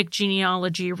genetic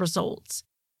genealogy results.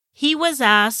 He was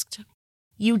asked,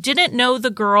 "You didn't know the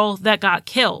girl that got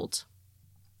killed?"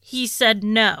 He said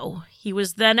no. He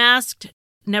was then asked,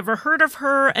 "Never heard of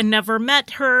her and never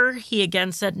met her?" He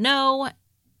again said no.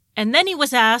 And then he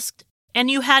was asked,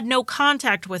 "And you had no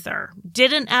contact with her?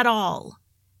 Didn't at all?"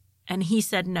 And he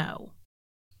said no.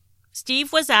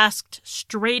 Steve was asked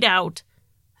straight out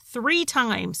 3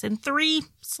 times in 3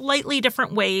 slightly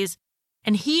different ways,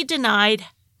 and he denied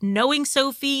knowing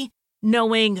Sophie,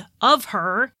 knowing of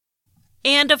her,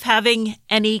 and of having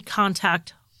any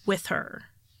contact with her.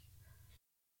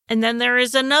 And then there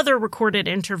is another recorded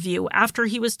interview after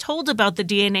he was told about the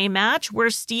DNA match where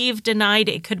Steve denied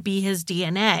it could be his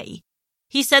DNA.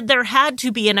 He said there had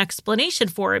to be an explanation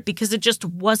for it because it just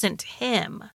wasn't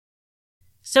him.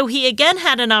 So he again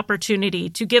had an opportunity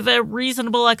to give a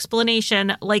reasonable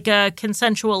explanation like a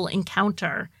consensual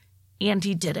encounter, and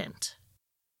he didn't.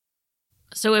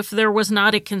 So if there was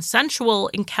not a consensual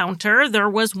encounter, there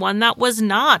was one that was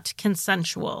not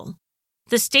consensual.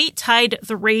 The state tied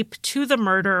the rape to the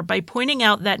murder by pointing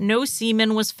out that no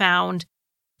semen was found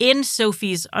in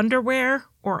Sophie's underwear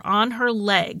or on her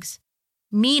legs,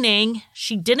 meaning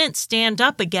she didn't stand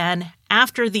up again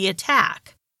after the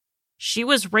attack. She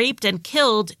was raped and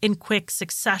killed in quick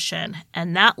succession,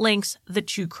 and that links the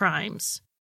 2 crimes.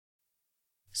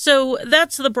 So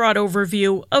that's the broad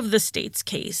overview of the state's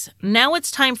case. Now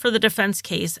it's time for the defense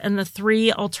case and the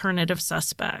 3 alternative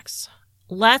suspects.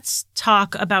 Let's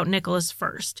talk about Nicholas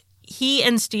first. He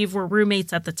and Steve were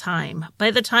roommates at the time. By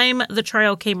the time the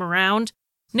trial came around,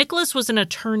 Nicholas was an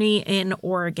attorney in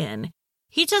Oregon.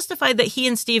 He testified that he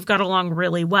and Steve got along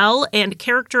really well and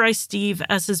characterized Steve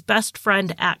as his best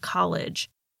friend at college.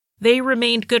 They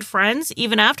remained good friends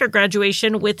even after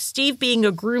graduation, with Steve being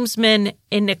a groomsman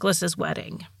in Nicholas's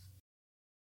wedding.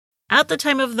 At the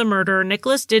time of the murder,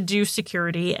 Nicholas did do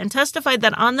security and testified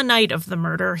that on the night of the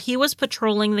murder, he was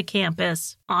patrolling the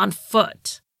campus on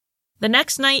foot. The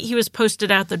next night, he was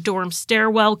posted at the dorm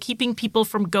stairwell, keeping people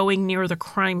from going near the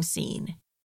crime scene.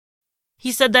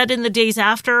 He said that in the days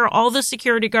after, all the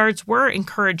security guards were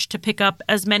encouraged to pick up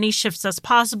as many shifts as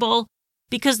possible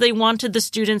because they wanted the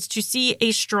students to see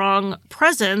a strong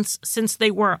presence since they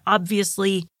were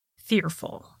obviously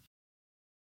fearful.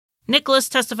 Nicholas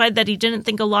testified that he didn't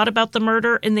think a lot about the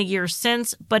murder in the years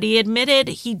since, but he admitted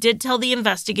he did tell the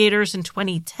investigators in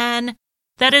 2010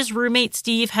 that his roommate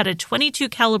Steve had a .22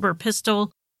 caliber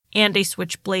pistol and a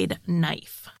switchblade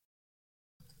knife.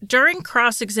 During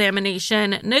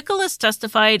cross-examination, Nicholas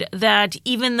testified that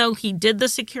even though he did the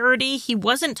security, he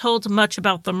wasn't told much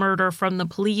about the murder from the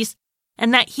police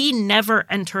and that he never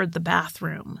entered the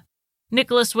bathroom.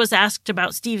 Nicholas was asked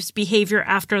about Steve's behavior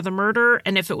after the murder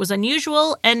and if it was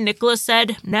unusual, and Nicholas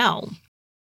said no.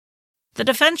 The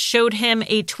defense showed him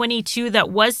a .22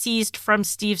 that was seized from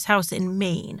Steve's house in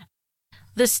Maine.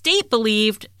 The state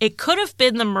believed it could have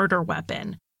been the murder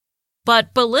weapon,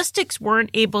 but ballistics weren't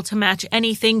able to match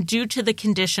anything due to the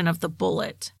condition of the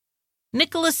bullet.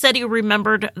 Nicholas said he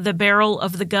remembered the barrel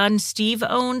of the gun Steve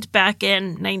owned back in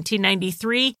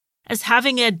 1993 as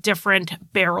having a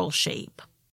different barrel shape.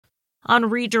 On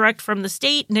redirect from the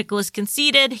state, Nicholas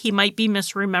conceded he might be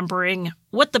misremembering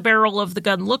what the barrel of the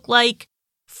gun looked like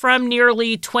from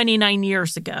nearly 29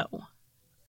 years ago.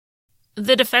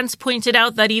 The defense pointed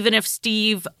out that even if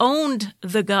Steve owned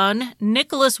the gun,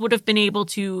 Nicholas would have been able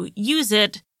to use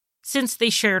it since they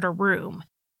shared a room.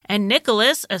 And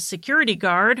Nicholas, a security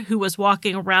guard who was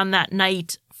walking around that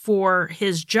night for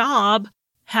his job,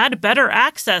 had better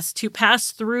access to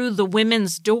pass through the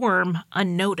women's dorm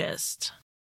unnoticed.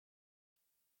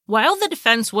 While the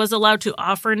defense was allowed to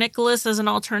offer Nicholas as an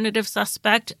alternative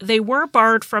suspect, they were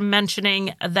barred from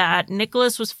mentioning that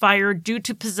Nicholas was fired due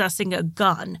to possessing a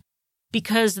gun,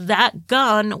 because that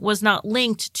gun was not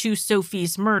linked to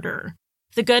Sophie's murder.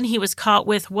 The gun he was caught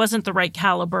with wasn't the right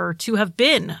caliber to have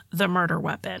been the murder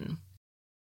weapon.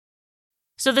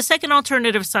 So the second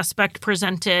alternative suspect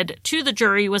presented to the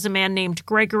jury was a man named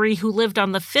Gregory who lived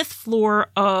on the 5th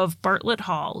floor of Bartlett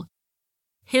Hall.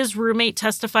 His roommate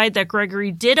testified that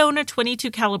Gregory did own a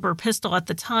 .22 caliber pistol at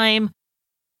the time,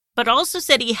 but also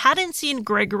said he hadn't seen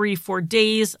Gregory for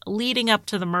days leading up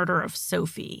to the murder of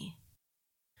Sophie.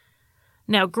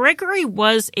 Now, Gregory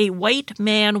was a white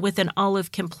man with an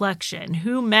olive complexion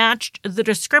who matched the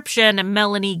description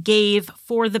Melanie gave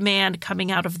for the man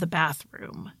coming out of the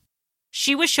bathroom.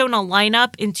 She was shown a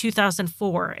lineup in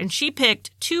 2004, and she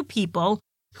picked 2 people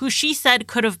who she said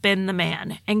could have been the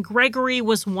man, and Gregory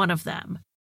was one of them.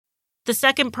 The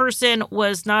second person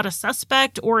was not a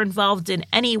suspect or involved in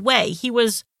any way. He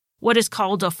was what is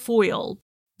called a foil,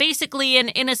 basically an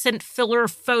innocent filler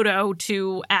photo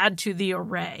to add to the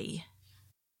array.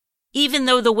 Even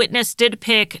though the witness did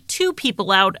pick 2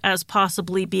 people out as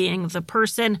possibly being the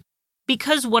person,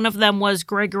 because one of them was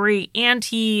Gregory and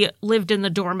he lived in the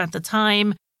dorm at the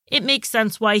time, it makes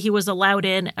sense why he was allowed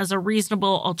in as a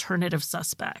reasonable alternative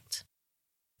suspect.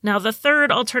 Now, the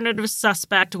third alternative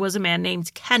suspect was a man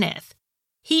named Kenneth.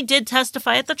 He did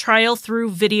testify at the trial through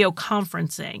video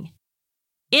conferencing.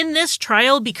 In this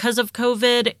trial, because of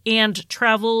COVID and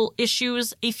travel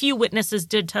issues, a few witnesses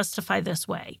did testify this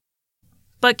way.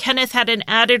 But Kenneth had an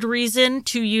added reason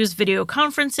to use video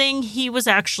conferencing. He was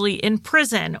actually in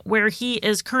prison, where he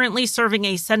is currently serving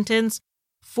a sentence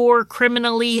for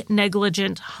criminally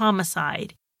negligent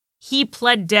homicide. He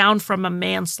pled down from a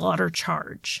manslaughter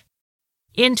charge.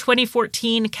 In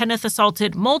 2014, Kenneth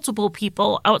assaulted multiple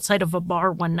people outside of a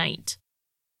bar one night.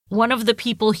 One of the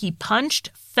people he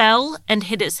punched fell and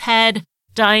hit his head,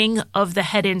 dying of the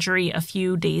head injury a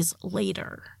few days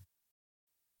later.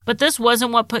 But this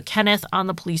wasn't what put Kenneth on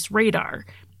the police radar.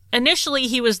 Initially,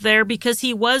 he was there because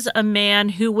he was a man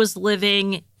who was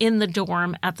living in the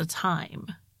dorm at the time.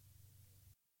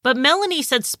 But Melanie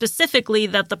said specifically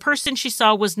that the person she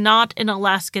saw was not an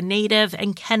Alaska native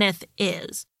and Kenneth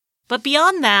is. But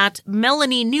beyond that,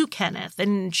 Melanie knew Kenneth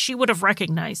and she would have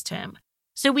recognized him.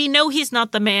 So we know he's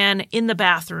not the man in the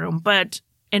bathroom, but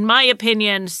in my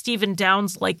opinion, Stephen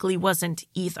Downs likely wasn't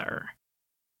either.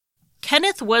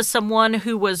 Kenneth was someone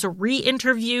who was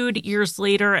re-interviewed years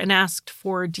later and asked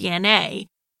for DNA.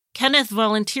 Kenneth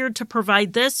volunteered to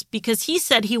provide this because he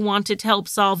said he wanted to help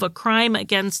solve a crime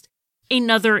against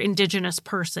another Indigenous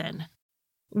person.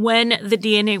 When the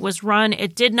DNA was run,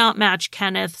 it did not match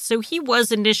Kenneth, so he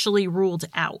was initially ruled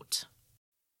out.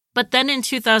 But then in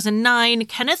 2009,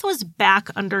 Kenneth was back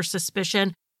under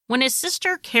suspicion when his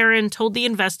sister Karen told the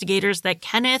investigators that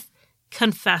Kenneth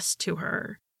confessed to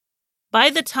her. By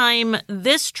the time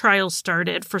this trial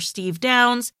started for Steve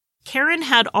Downs, Karen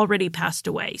had already passed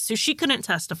away, so she couldn't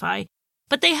testify,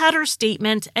 but they had her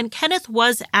statement and Kenneth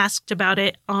was asked about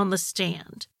it on the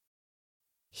stand.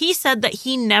 He said that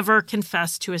he never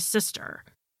confessed to his sister.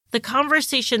 The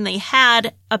conversation they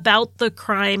had about the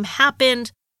crime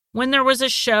happened when there was a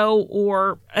show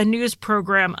or a news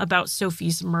program about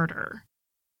Sophie's murder.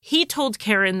 He told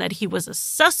Karen that he was a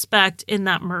suspect in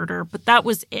that murder, but that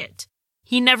was it.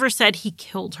 He never said he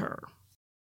killed her.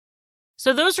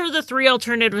 So those are the 3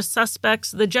 alternative suspects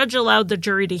the judge allowed the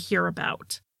jury to hear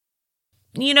about.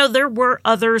 You know, there were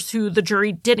others who the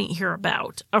jury didn't hear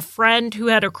about. A friend who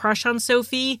had a crush on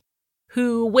Sophie,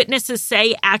 who witnesses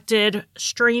say acted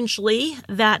strangely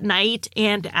that night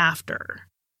and after.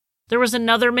 There was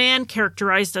another man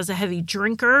characterized as a heavy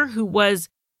drinker who was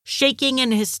shaking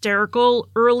and hysterical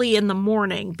early in the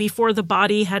morning before the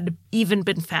body had even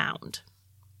been found.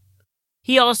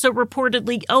 He also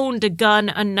reportedly owned a gun,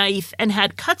 a knife, and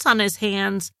had cuts on his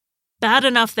hands bad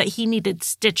enough that he needed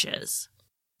stitches.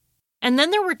 And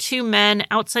then there were 2 men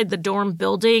outside the dorm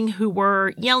building who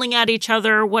were yelling at each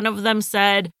other. One of them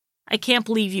said, "I can't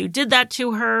believe you did that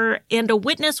to her," and a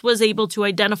witness was able to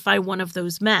identify one of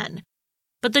those men.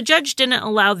 But the judge didn't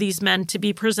allow these men to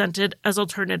be presented as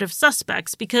alternative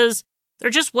suspects because There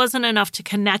just wasn't enough to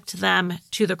connect them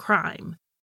to the crime.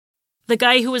 The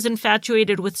guy who was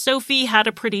infatuated with Sophie had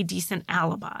a pretty decent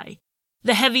alibi.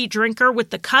 The heavy drinker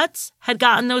with the cuts had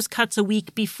gotten those cuts a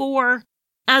week before,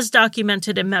 as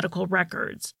documented in medical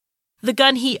records. The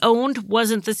gun he owned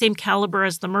wasn't the same caliber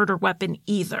as the murder weapon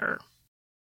either.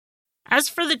 As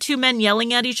for the two men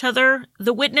yelling at each other,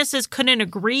 the witnesses couldn't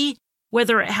agree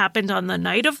whether it happened on the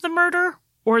night of the murder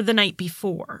or the night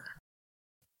before.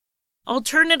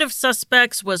 Alternative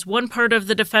suspects was one part of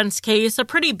the defense case, a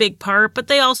pretty big part, but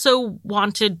they also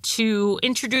wanted to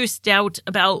introduce doubt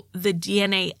about the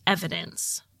DNA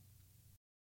evidence.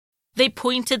 They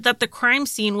pointed that the crime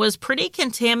scene was pretty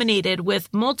contaminated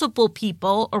with multiple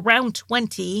people, around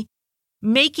 20,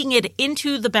 making it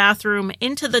into the bathroom,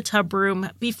 into the tub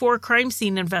room before crime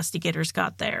scene investigators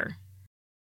got there.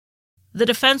 The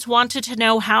defense wanted to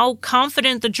know how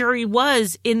confident the jury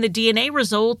was in the DNA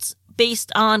results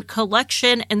based on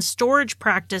collection and storage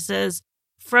practices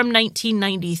from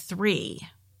 1993.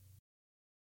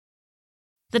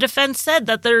 The defense said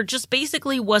that there just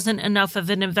basically wasn't enough of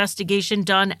an investigation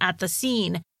done at the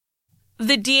scene.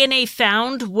 The DNA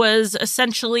found was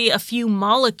essentially a few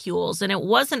molecules, and it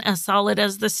wasn't as solid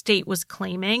as the state was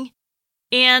claiming.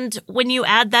 And when you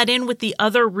add that in with the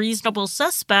other reasonable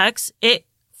suspects, it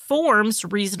forms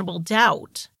reasonable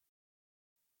doubt.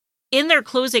 In their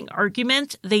closing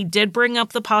argument, they did bring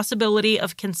up the possibility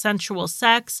of consensual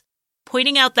sex,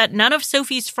 pointing out that none of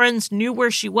Sophie's friends knew where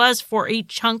she was for a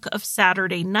chunk of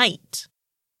Saturday night.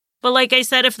 But like I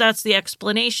said, if that's the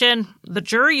explanation, the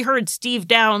jury heard Steve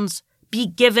Downs be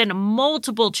given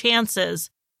multiple chances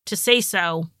to say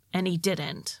so, and he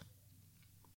didn't.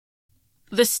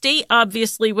 The state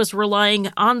obviously was relying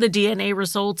on the DNA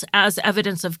results as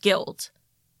evidence of guilt.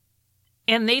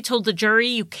 And they told the jury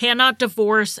you cannot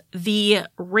divorce the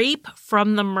rape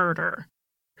from the murder.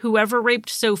 Whoever raped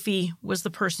Sophie was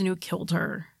the person who killed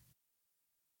her.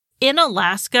 In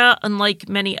Alaska, unlike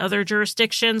many other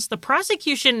jurisdictions, the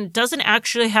prosecution doesn't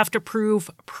actually have to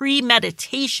prove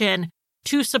premeditation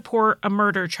to support a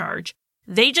murder charge.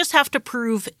 They just have to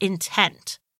prove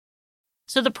intent.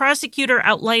 So the prosecutor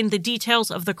outlined the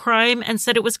details of the crime and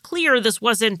said it was clear this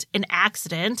wasn't an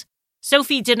accident.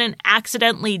 Sophie didn't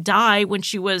accidentally die when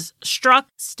she was struck,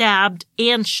 stabbed,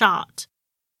 and shot.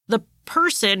 The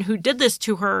person who did this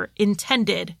to her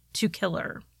intended to kill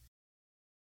her.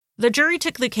 The jury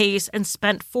took the case and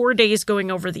spent 4 days going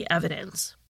over the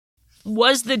evidence.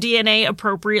 Was the DNA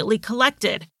appropriately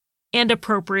collected and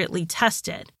appropriately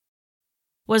tested?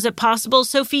 Was it possible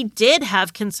Sophie did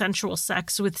have consensual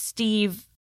sex with Steve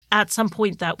at some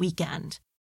point that weekend?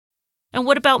 And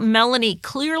what about Melanie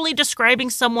clearly describing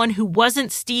someone who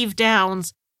wasn't Steve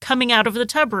Downs coming out of the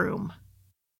tub room?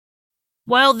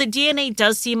 While the DNA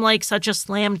does seem like such a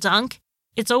slam dunk,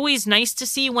 it's always nice to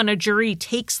see when a jury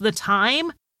takes the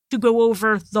time to go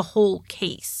over the whole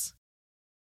case.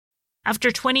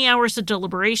 After 20 hours of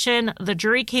deliberation, the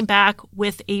jury came back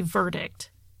with a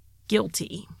verdict: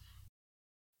 guilty.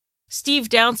 Steve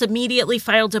Downs immediately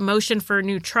filed a motion for a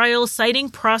new trial, citing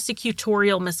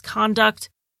prosecutorial misconduct,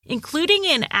 including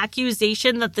an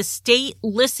accusation that the state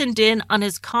listened in on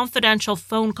his confidential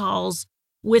phone calls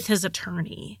with his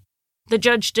attorney. The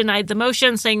judge denied the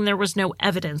motion, saying there was no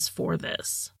evidence for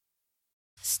this.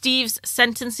 Steve's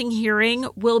sentencing hearing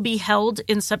will be held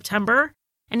in September,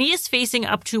 and he is facing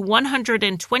up to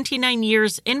 129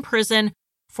 years in prison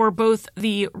for both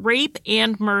the rape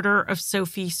and murder of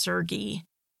Sophie Sergey.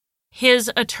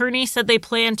 His attorney said they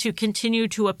plan to continue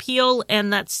to appeal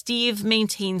and that Steve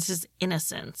maintains his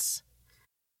innocence.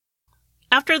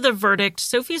 After the verdict,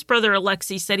 Sophie's brother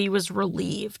Alexei said he was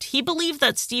relieved. He believed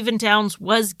that Stephen Downs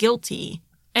was guilty,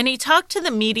 and he talked to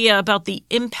the media about the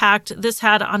impact this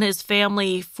had on his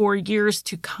family for years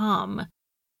to come.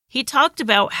 He talked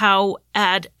about how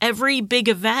at every big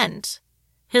event,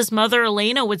 his mother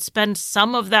Elena would spend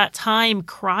some of that time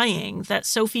crying that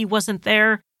Sophie wasn't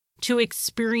there to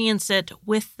experience it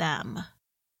with them.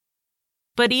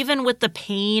 But even with the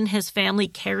pain his family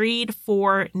carried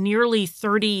for nearly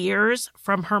 30 years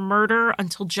from her murder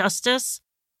until justice,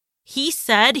 he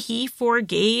said he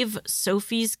forgave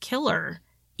Sophie's killer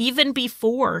even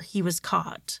before he was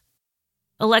caught.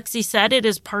 Alexei said it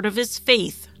is part of his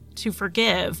faith to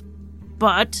forgive,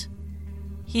 but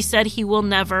he said he will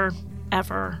never,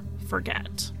 ever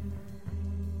forget.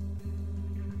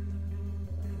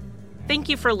 Thank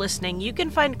you for listening. You can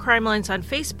find Crime Lines on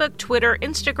Facebook, Twitter,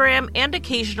 Instagram, and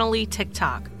occasionally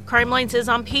TikTok. Crime Lines is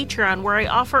on Patreon, where I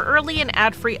offer early and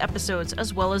ad-free episodes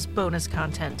as well as bonus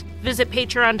content. Visit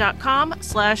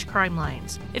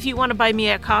patreon.com/crimelines. If you want to buy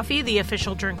me a coffee, the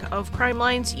official drink of Crime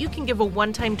Lines, you can give a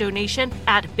one-time donation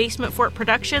at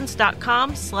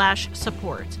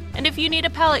basementfortproductions.com/support. And if you need a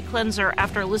palate cleanser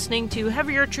after listening to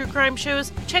heavier true crime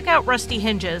shows, check out Rusty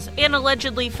Hinges, an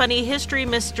allegedly funny history,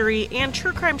 mystery, and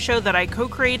true crime show that I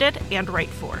co-created and write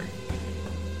for.